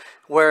grow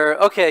where,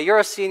 okay, you're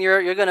a senior,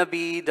 you're going to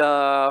be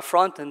the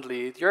front-end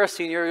lead. You're a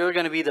senior, you're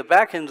going to be the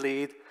back-end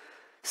lead.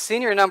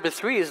 Senior number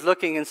 3 is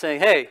looking and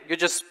saying, hey, you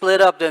just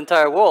split up the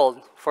entire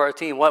world for our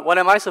team. What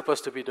am I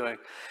supposed to be doing?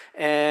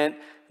 And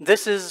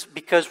this is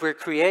because we're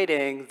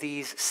creating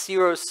these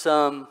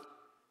zero-sum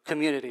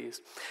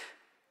communities.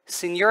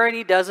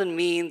 Seniority doesn't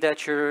mean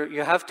that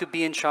you have to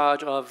be in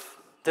charge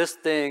of this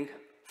thing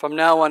from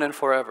now on and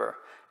forever.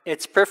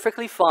 It's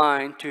perfectly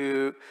fine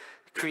to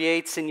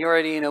create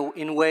seniority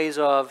in ways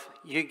of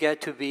you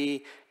get to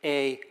be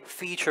a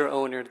feature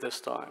owner this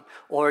time,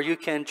 or you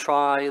can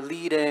try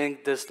leading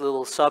this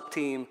little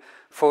sub-team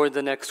for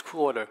the next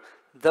quarter.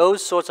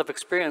 Those sorts of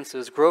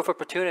experiences, growth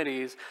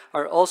opportunities,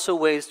 are also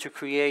ways to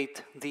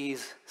create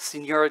these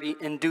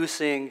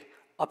seniority-inducing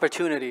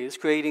opportunities,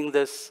 creating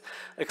this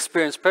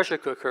experience pressure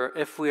cooker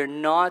if we're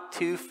not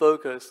too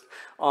focused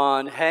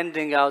on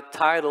handing out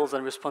titles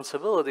and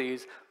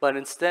responsibilities, but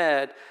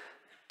instead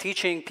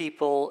teaching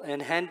people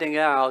and handing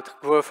out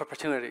growth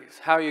opportunities.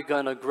 How are you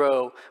going to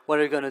grow? What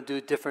are you going to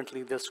do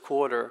differently this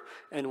quarter?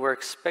 And we're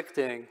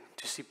expecting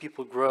to see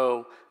people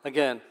grow,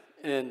 again,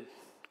 in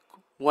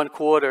 1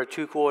 quarter,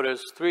 2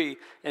 quarters, 3,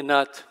 and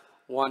not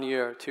 1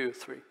 year, 2,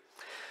 3.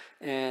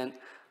 And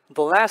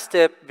the last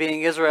tip,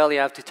 being Israeli,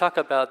 I have to talk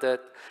about that,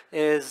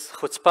 is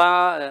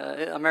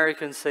chutzpah.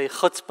 Americans say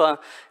chutzpah.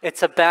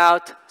 It's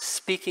about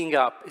speaking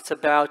up. It's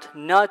about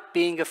not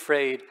being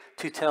afraid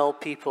to tell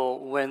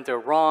people when they're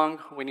wrong,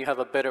 when you have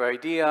a better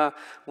idea,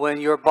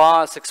 when your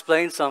boss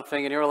explains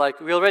something and you're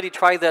like, we already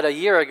tried that a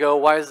year ago,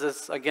 why is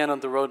this again on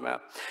the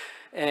roadmap?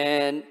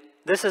 And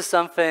this is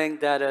something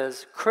that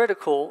is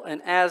critical,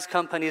 and as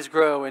companies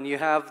grow and you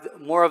have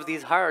more of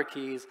these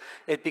hierarchies,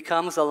 it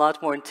becomes a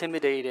lot more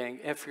intimidating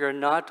if you're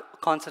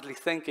not constantly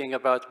thinking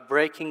about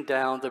breaking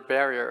down the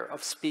barrier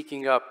of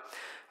speaking up.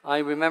 I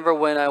remember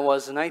when I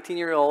was a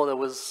 19-year-old, I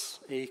was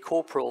a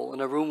corporal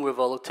in a room with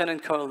a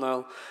lieutenant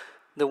colonel.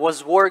 There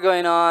was war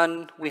going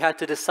on. We had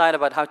to decide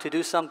about how to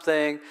do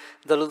something.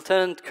 The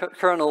lieutenant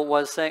colonel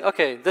was saying,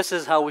 okay, this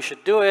is how we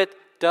should do it.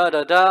 I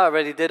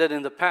already did it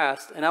in the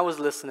past. And I was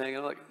listening.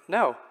 I'm like,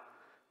 no,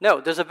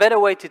 there's a better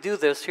way to do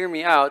this. Hear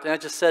me out. And I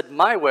just said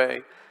my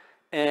way.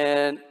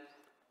 And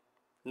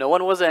no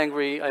one was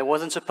angry. I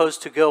wasn't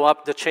supposed to go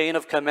up the chain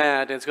of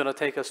command. It's going to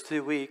take us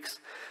 2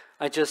 weeks.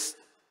 I just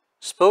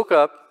spoke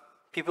up.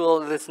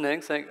 People are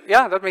listening, saying,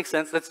 yeah, that makes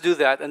sense. Let's do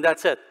that. And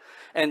that's it.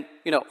 And,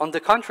 you know, on the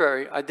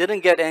contrary, I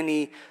didn't get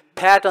any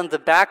pat on the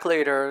back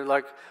later,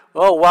 like,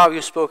 oh, wow,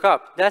 you spoke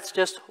up. That's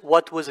just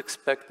what was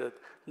expected.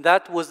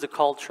 That was the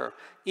culture.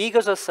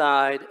 Egos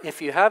aside,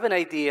 if you have an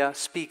idea,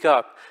 speak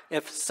up.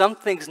 If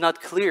something's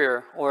not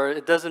clear or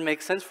it doesn't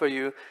make sense for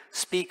you,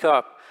 speak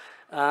up.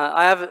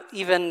 I have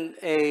even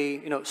a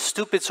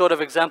stupid sort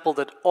of example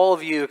that all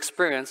of you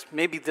experienced,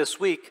 maybe this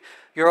week.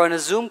 You're on a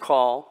Zoom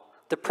call.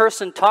 The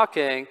person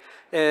talking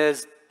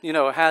is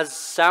has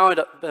sound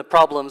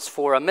problems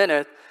for a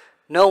minute.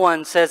 No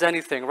one says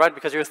anything, right?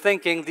 Because you're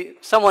thinking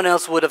someone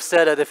else would have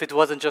said it if it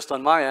wasn't just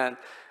on my end.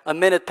 A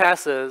minute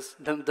passes,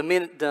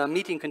 the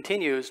meeting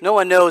continues. No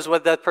one knows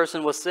what that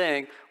person was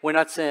saying. We're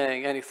not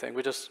saying anything.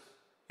 We're just,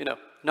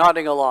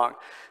 nodding along.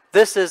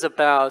 This is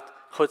about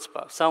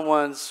chutzpah.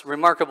 Someone's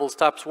remarkable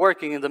stops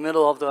working in the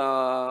middle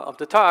of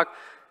the talk.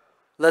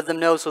 Let them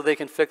know so they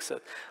can fix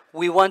it.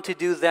 We want to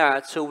do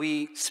that, so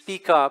we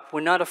speak up.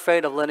 We're not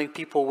afraid of letting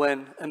people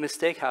when a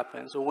mistake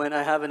happens or when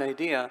I have an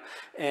idea.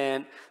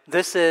 And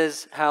this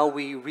is how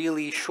we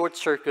really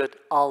short-circuit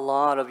a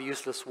lot of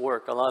useless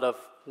work, a lot of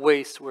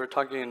waste. We're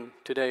talking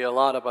today a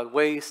lot about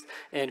waste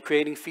and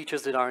creating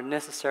features that are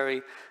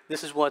necessary.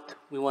 This is what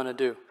we want to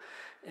do.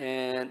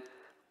 And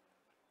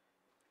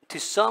to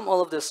sum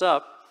all of this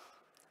up,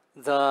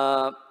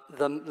 the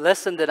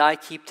lesson that I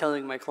keep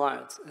telling my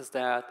clients is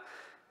that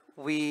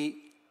we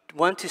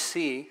want to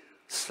see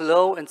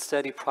slow and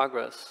steady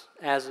progress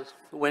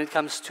when it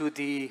comes to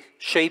the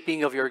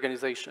shaping of your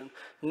organization.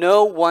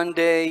 No one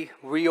day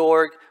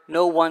reorg,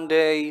 no one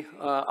day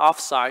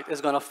offsite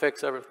is going to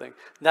fix everything.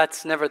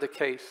 That's never the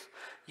case.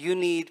 You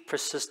need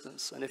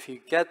persistence. And if you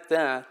get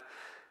that,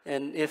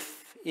 and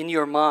if in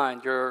your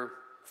mind you're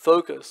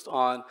focused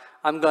on,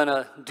 I'm going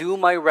to do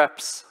my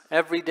reps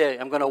every day,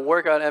 I'm going to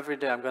work out every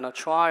day, I'm going to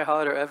try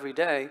harder every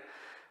day,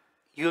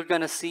 you're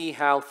going to see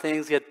how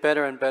things get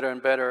better and better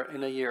and better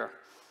in a year.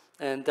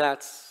 And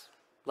that's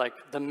like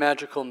the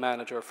magical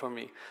manager for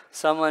me.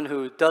 Someone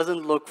who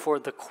doesn't look for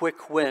the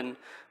quick win,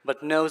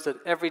 but knows that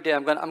every day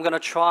I'm gonna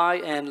try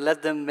and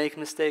let them make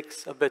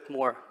mistakes a bit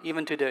more,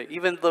 even today.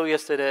 Even though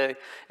yesterday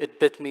it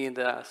bit me in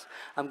the ass.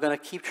 I'm gonna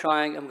keep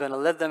trying, I'm gonna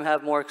let them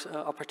have more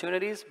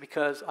opportunities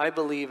because I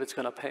believe it's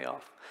gonna pay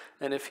off.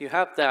 And if you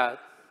have that,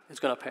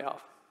 it's gonna pay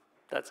off.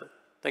 That's it.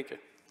 Thank you.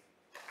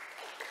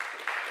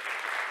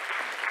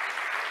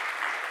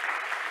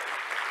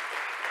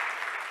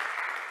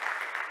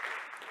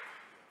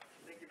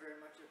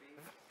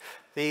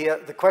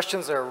 The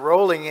questions are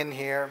rolling in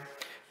here,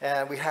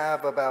 and we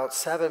have about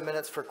 7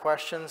 minutes for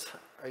questions.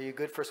 Are you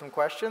good for some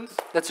questions?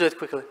 Let's do it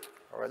quickly.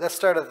 All right, let's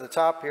start at the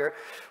top here.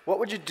 What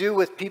would you do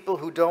with people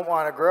who don't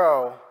want to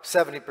grow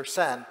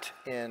 70%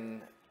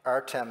 in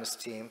Artem's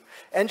team?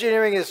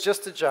 Engineering is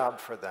just a job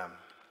for them.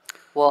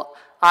 Well,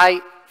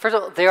 first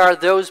of all, there are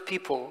those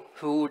people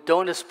who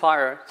don't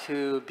aspire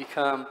to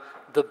become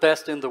the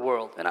best in the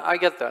world, and I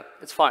get that.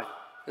 It's fine.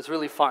 It's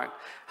really fine.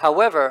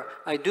 However,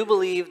 I do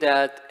believe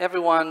that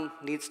everyone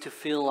needs to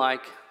feel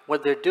like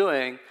what they're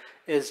doing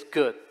is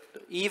good,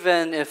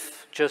 even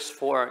if just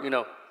for,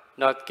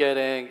 not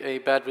getting a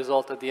bad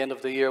result at the end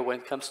of the year when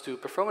it comes to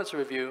performance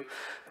review,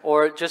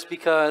 or just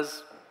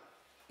because,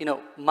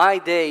 my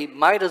day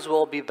might as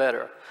well be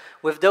better.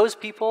 With those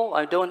people,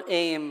 I don't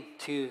aim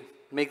to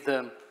make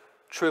them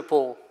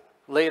triple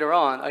later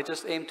on. I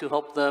just aim to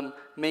help them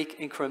make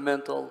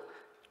incremental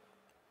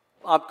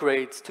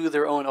upgrades to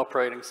their own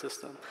operating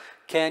system.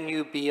 Can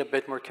you be a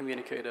bit more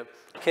communicative?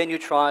 Can you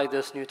try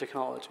this new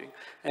technology?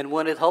 And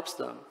when it helps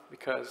them,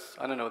 because,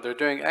 I don't know, they're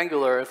doing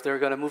Angular, if they're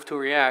going to move to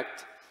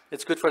React,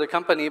 it's good for the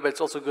company, but it's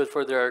also good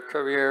for their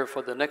career,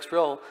 for the next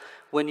role.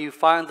 When you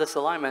find this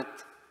alignment,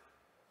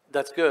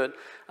 that's good.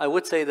 I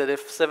would say that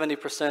if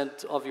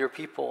 70% of your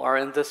people are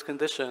in this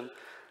condition,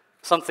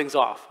 something's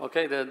off,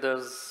 okay?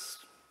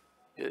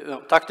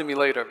 Talk to me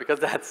later, because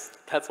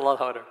that's a lot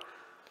harder.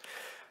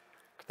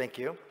 Thank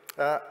you.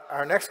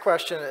 Our next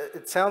question,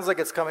 it sounds like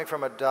it's coming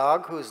from a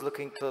dog who's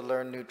looking to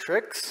learn new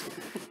tricks.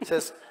 It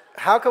says,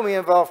 how can we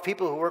involve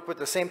people who work with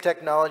the same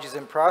technologies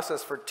and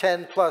process for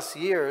 10 plus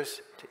years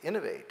to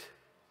innovate?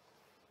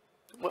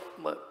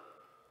 Well,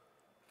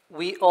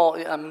 we all,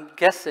 I'm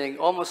guessing,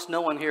 almost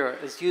no one here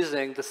is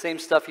using the same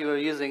stuff you were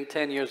using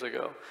 10 years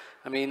ago.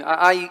 I mean,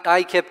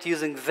 I kept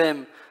using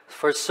Vim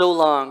for so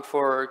long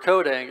for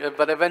coding,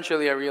 but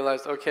eventually I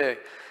realized, okay,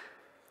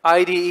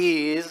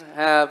 IDEs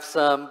have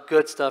some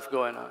good stuff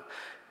going on.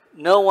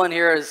 No one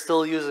here is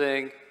still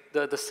using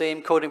the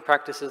same coding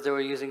practices they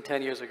were using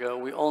 10 years ago.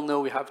 We all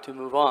know we have to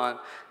move on.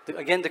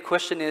 Again, the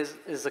question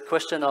is a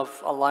question of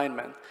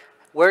alignment.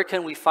 Where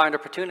can we find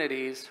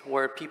opportunities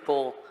where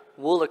people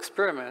will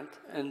experiment?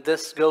 And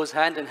this goes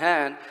hand in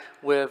hand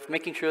with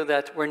making sure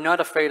that we're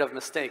not afraid of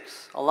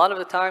mistakes. A lot of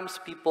the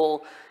times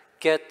people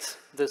get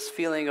this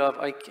feeling of,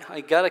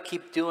 I gotta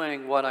keep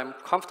doing what I'm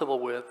comfortable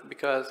with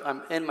because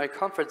I'm in my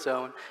comfort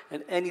zone,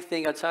 and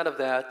anything outside of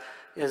that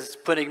is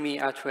putting me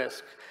at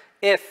risk.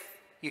 If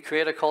you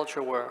create a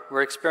culture where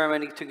we're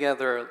experimenting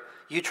together,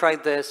 you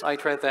tried this, I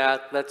tried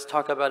that, let's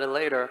talk about it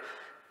later,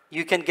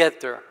 you can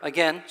get there.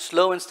 Again,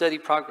 slow and steady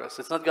progress.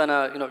 It's not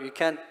gonna, you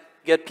can't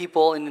get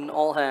people in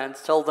all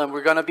hands, tell them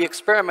we're gonna be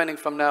experimenting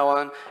from now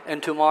on,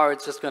 and tomorrow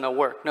it's just gonna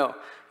work. No,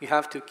 you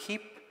have to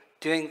keep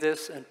doing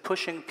this and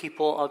pushing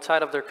people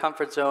outside of their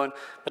comfort zone,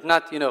 but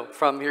not,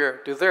 from here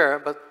to there,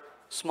 but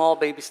small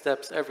baby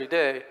steps every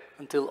day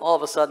until all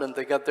of a sudden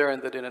they got there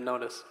and they didn't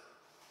notice.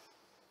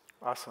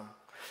 Awesome.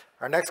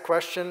 Our next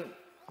question,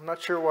 I'm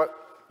not sure what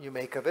you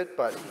make of it,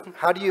 but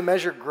how do you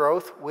measure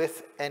growth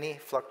with any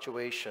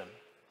fluctuation?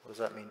 What does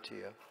that mean to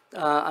you?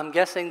 I'm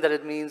guessing that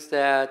it means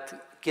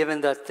that given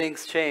that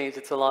things change,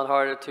 it's a lot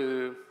harder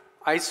to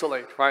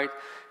isolate, right?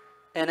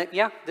 And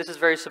yeah, this is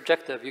very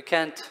subjective. You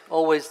can't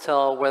always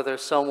tell whether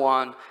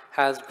someone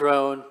has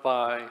grown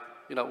by,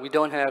 we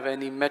don't have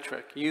any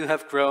metric. You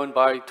have grown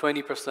by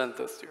 20%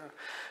 this year.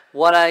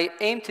 What I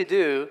aim to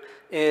do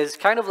is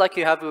kind of like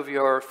you have with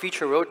your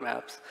feature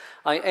roadmaps.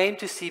 I aim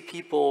to see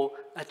people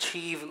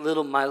achieve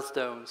little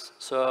milestones.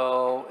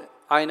 So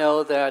I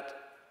know that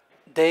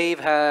Dave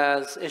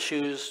has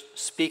issues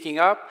speaking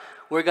up.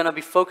 We're going to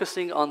be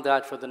focusing on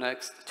that for the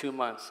next 2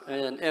 months.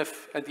 And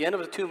if at the end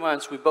of the 2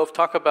 months we both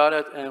talk about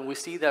it and we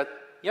see that,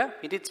 yeah,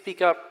 he did speak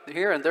up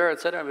here and there,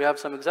 etc., and we have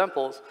some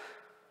examples,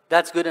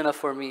 that's good enough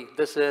for me.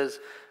 This is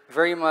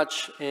very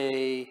much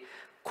a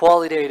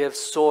qualitative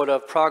sort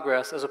of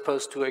progress as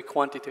opposed to a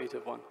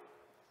quantitative one.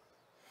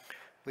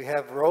 We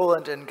have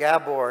Roland and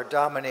Gabor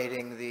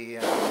dominating the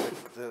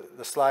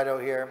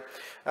Slido here.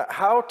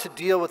 How to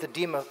deal with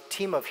a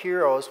team of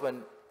heroes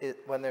when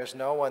there's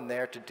no one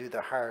there to do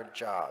the hard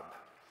job?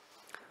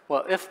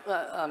 Well, if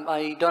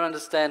I don't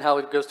understand how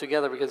it goes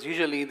together, because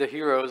usually the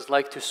heroes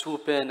like to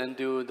swoop in and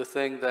do the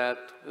thing that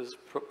is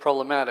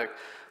problematic.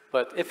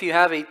 But if you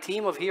have a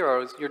team of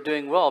heroes, you're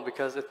doing well,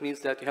 because it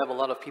means that you have a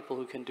lot of people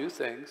who can do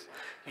things.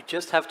 You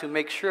just have to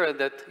make sure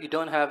that you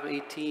don't have a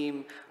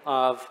team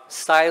of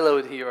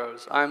siloed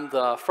heroes. I'm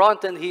the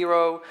front-end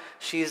hero,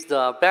 she's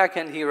the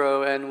back-end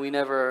hero, and we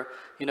never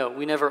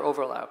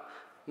overlap.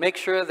 Make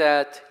sure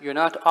that you're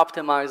not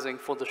optimizing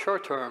for the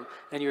short term,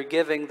 and you're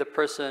giving the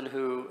person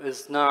who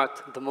is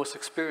not the most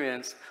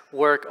experienced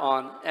work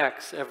on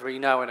X every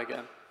now and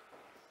again.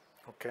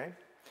 Okay.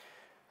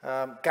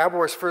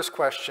 Gabor's first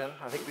question,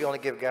 I think we only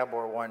give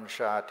Gabor one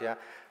shot, yeah.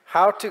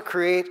 How to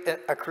create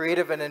a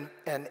creative and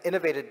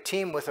innovative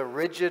team with a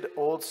rigid,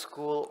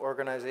 old-school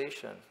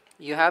organization?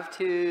 You have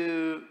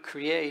to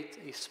create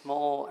a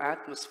small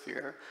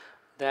atmosphere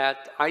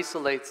that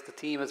isolates the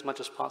team as much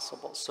as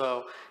possible.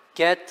 So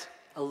get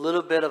a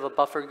little bit of a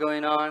buffer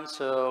going on,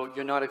 so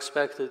you're not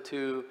expected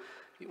to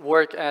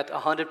work at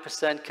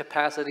 100%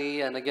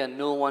 capacity, and again,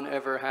 no one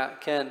ever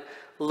can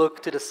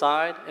look to the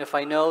side. If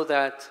I know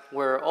that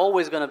we're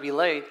always going to be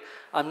late,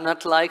 I'm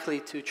not likely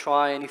to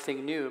try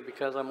anything new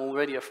because I'm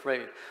already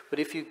afraid. But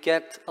if you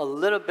get a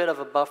little bit of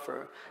a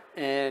buffer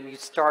and you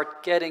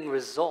start getting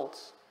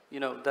results,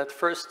 that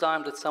first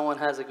time that someone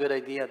has a good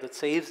idea that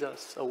saves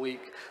us a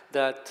week,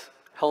 that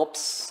helps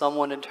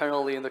someone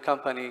internally in the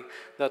company,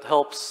 that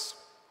helps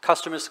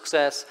customer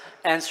success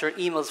answer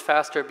emails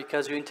faster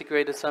because you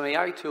integrated some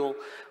AI tool.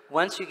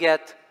 Once you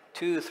get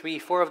 2, 3,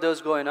 4 of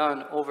those going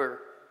on over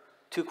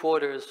 2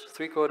 quarters,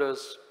 3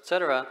 quarters,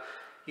 etc.,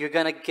 you're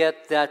going to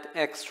get that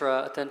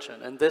extra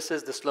attention. And this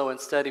is the slow and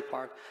steady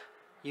part.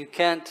 You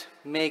can't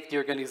make the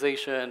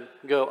organization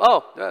go,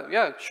 oh,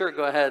 yeah, sure,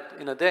 go ahead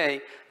in a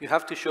day. You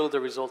have to show the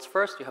results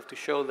first. You have to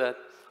show that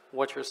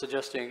what you're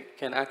suggesting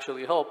can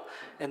actually help.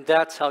 And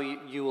that's how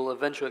you will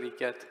eventually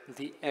get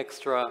the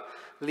extra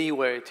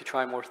leeway to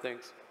try more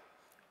things.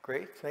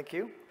 Great, thank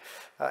you.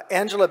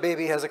 Angela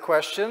Baby has a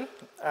question.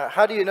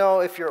 How do you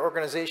know if your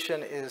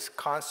organization is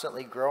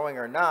constantly growing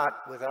or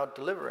not without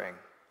delivering?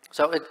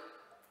 So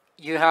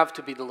you have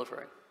to be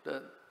delivering.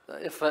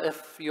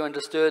 If you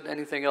understood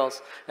anything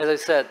else, as I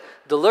said,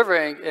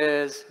 delivering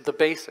is the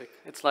basic.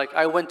 It's like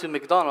I went to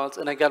McDonald's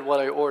and I got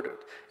what I ordered.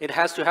 It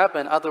has to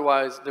happen,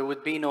 otherwise there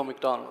would be no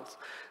McDonald's.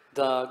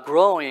 The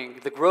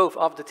growth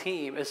of the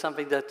team is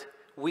something that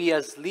we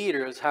as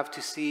leaders have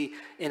to see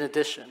in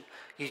addition.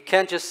 You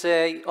can't just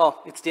say,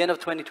 oh, it's the end of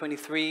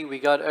 2023, we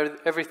got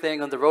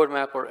everything on the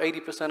roadmap, or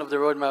 80% of the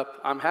roadmap,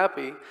 I'm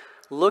happy.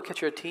 Look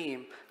at your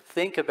team.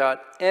 Think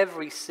about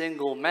every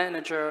single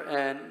manager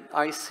and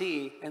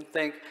IC and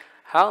think,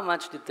 how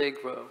much did they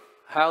grow?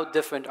 How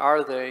different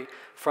are they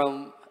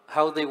from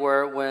how they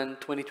were when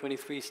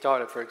 2023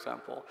 started, for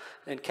example?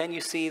 And can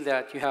you see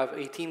that you have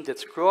a team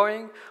that's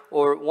growing,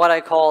 or what I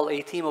call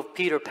a team of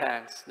Peter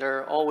Pans?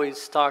 They're always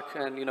stuck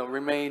and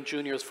remain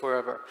juniors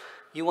forever.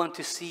 You want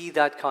to see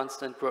that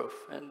constant growth.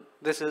 And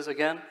this is,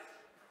 again,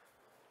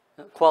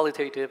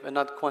 qualitative and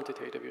not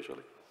quantitative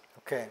usually.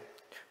 Okay.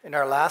 In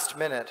our last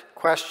minute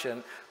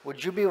question,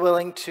 would you be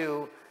willing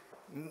to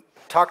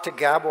talk to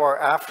Gabor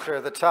after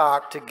the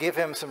talk to give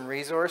him some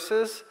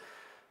resources?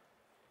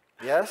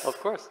 Yes? Of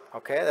course.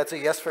 Okay, that's a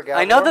yes for Gabor.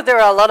 I know that there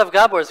are a lot of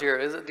Gabors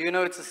here. Do you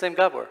know it's the same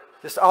Gabor?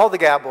 Just all the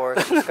Gabors.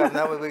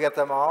 That way we get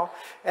them all.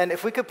 And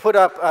if we could put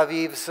up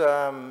Aviv's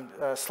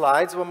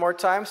slides one more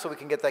time so we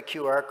can get that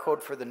QR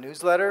code for the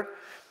newsletter.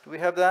 Do we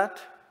have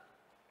that?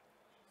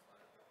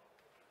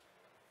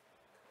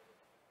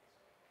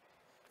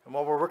 And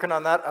while we're working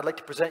on that, I'd like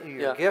to present you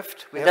your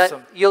gift. We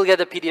have you'll get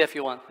the PDF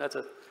you want. That's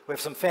it. We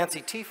have some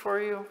fancy tea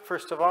for you,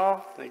 first of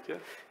all. Thank you.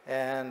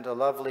 And a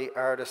lovely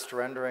artist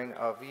rendering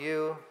of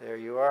you. There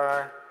you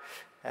are.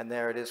 And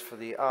there it is for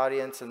the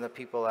audience and the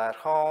people at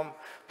home.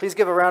 Please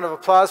give a round of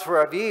applause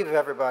for Aviv,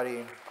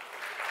 everybody.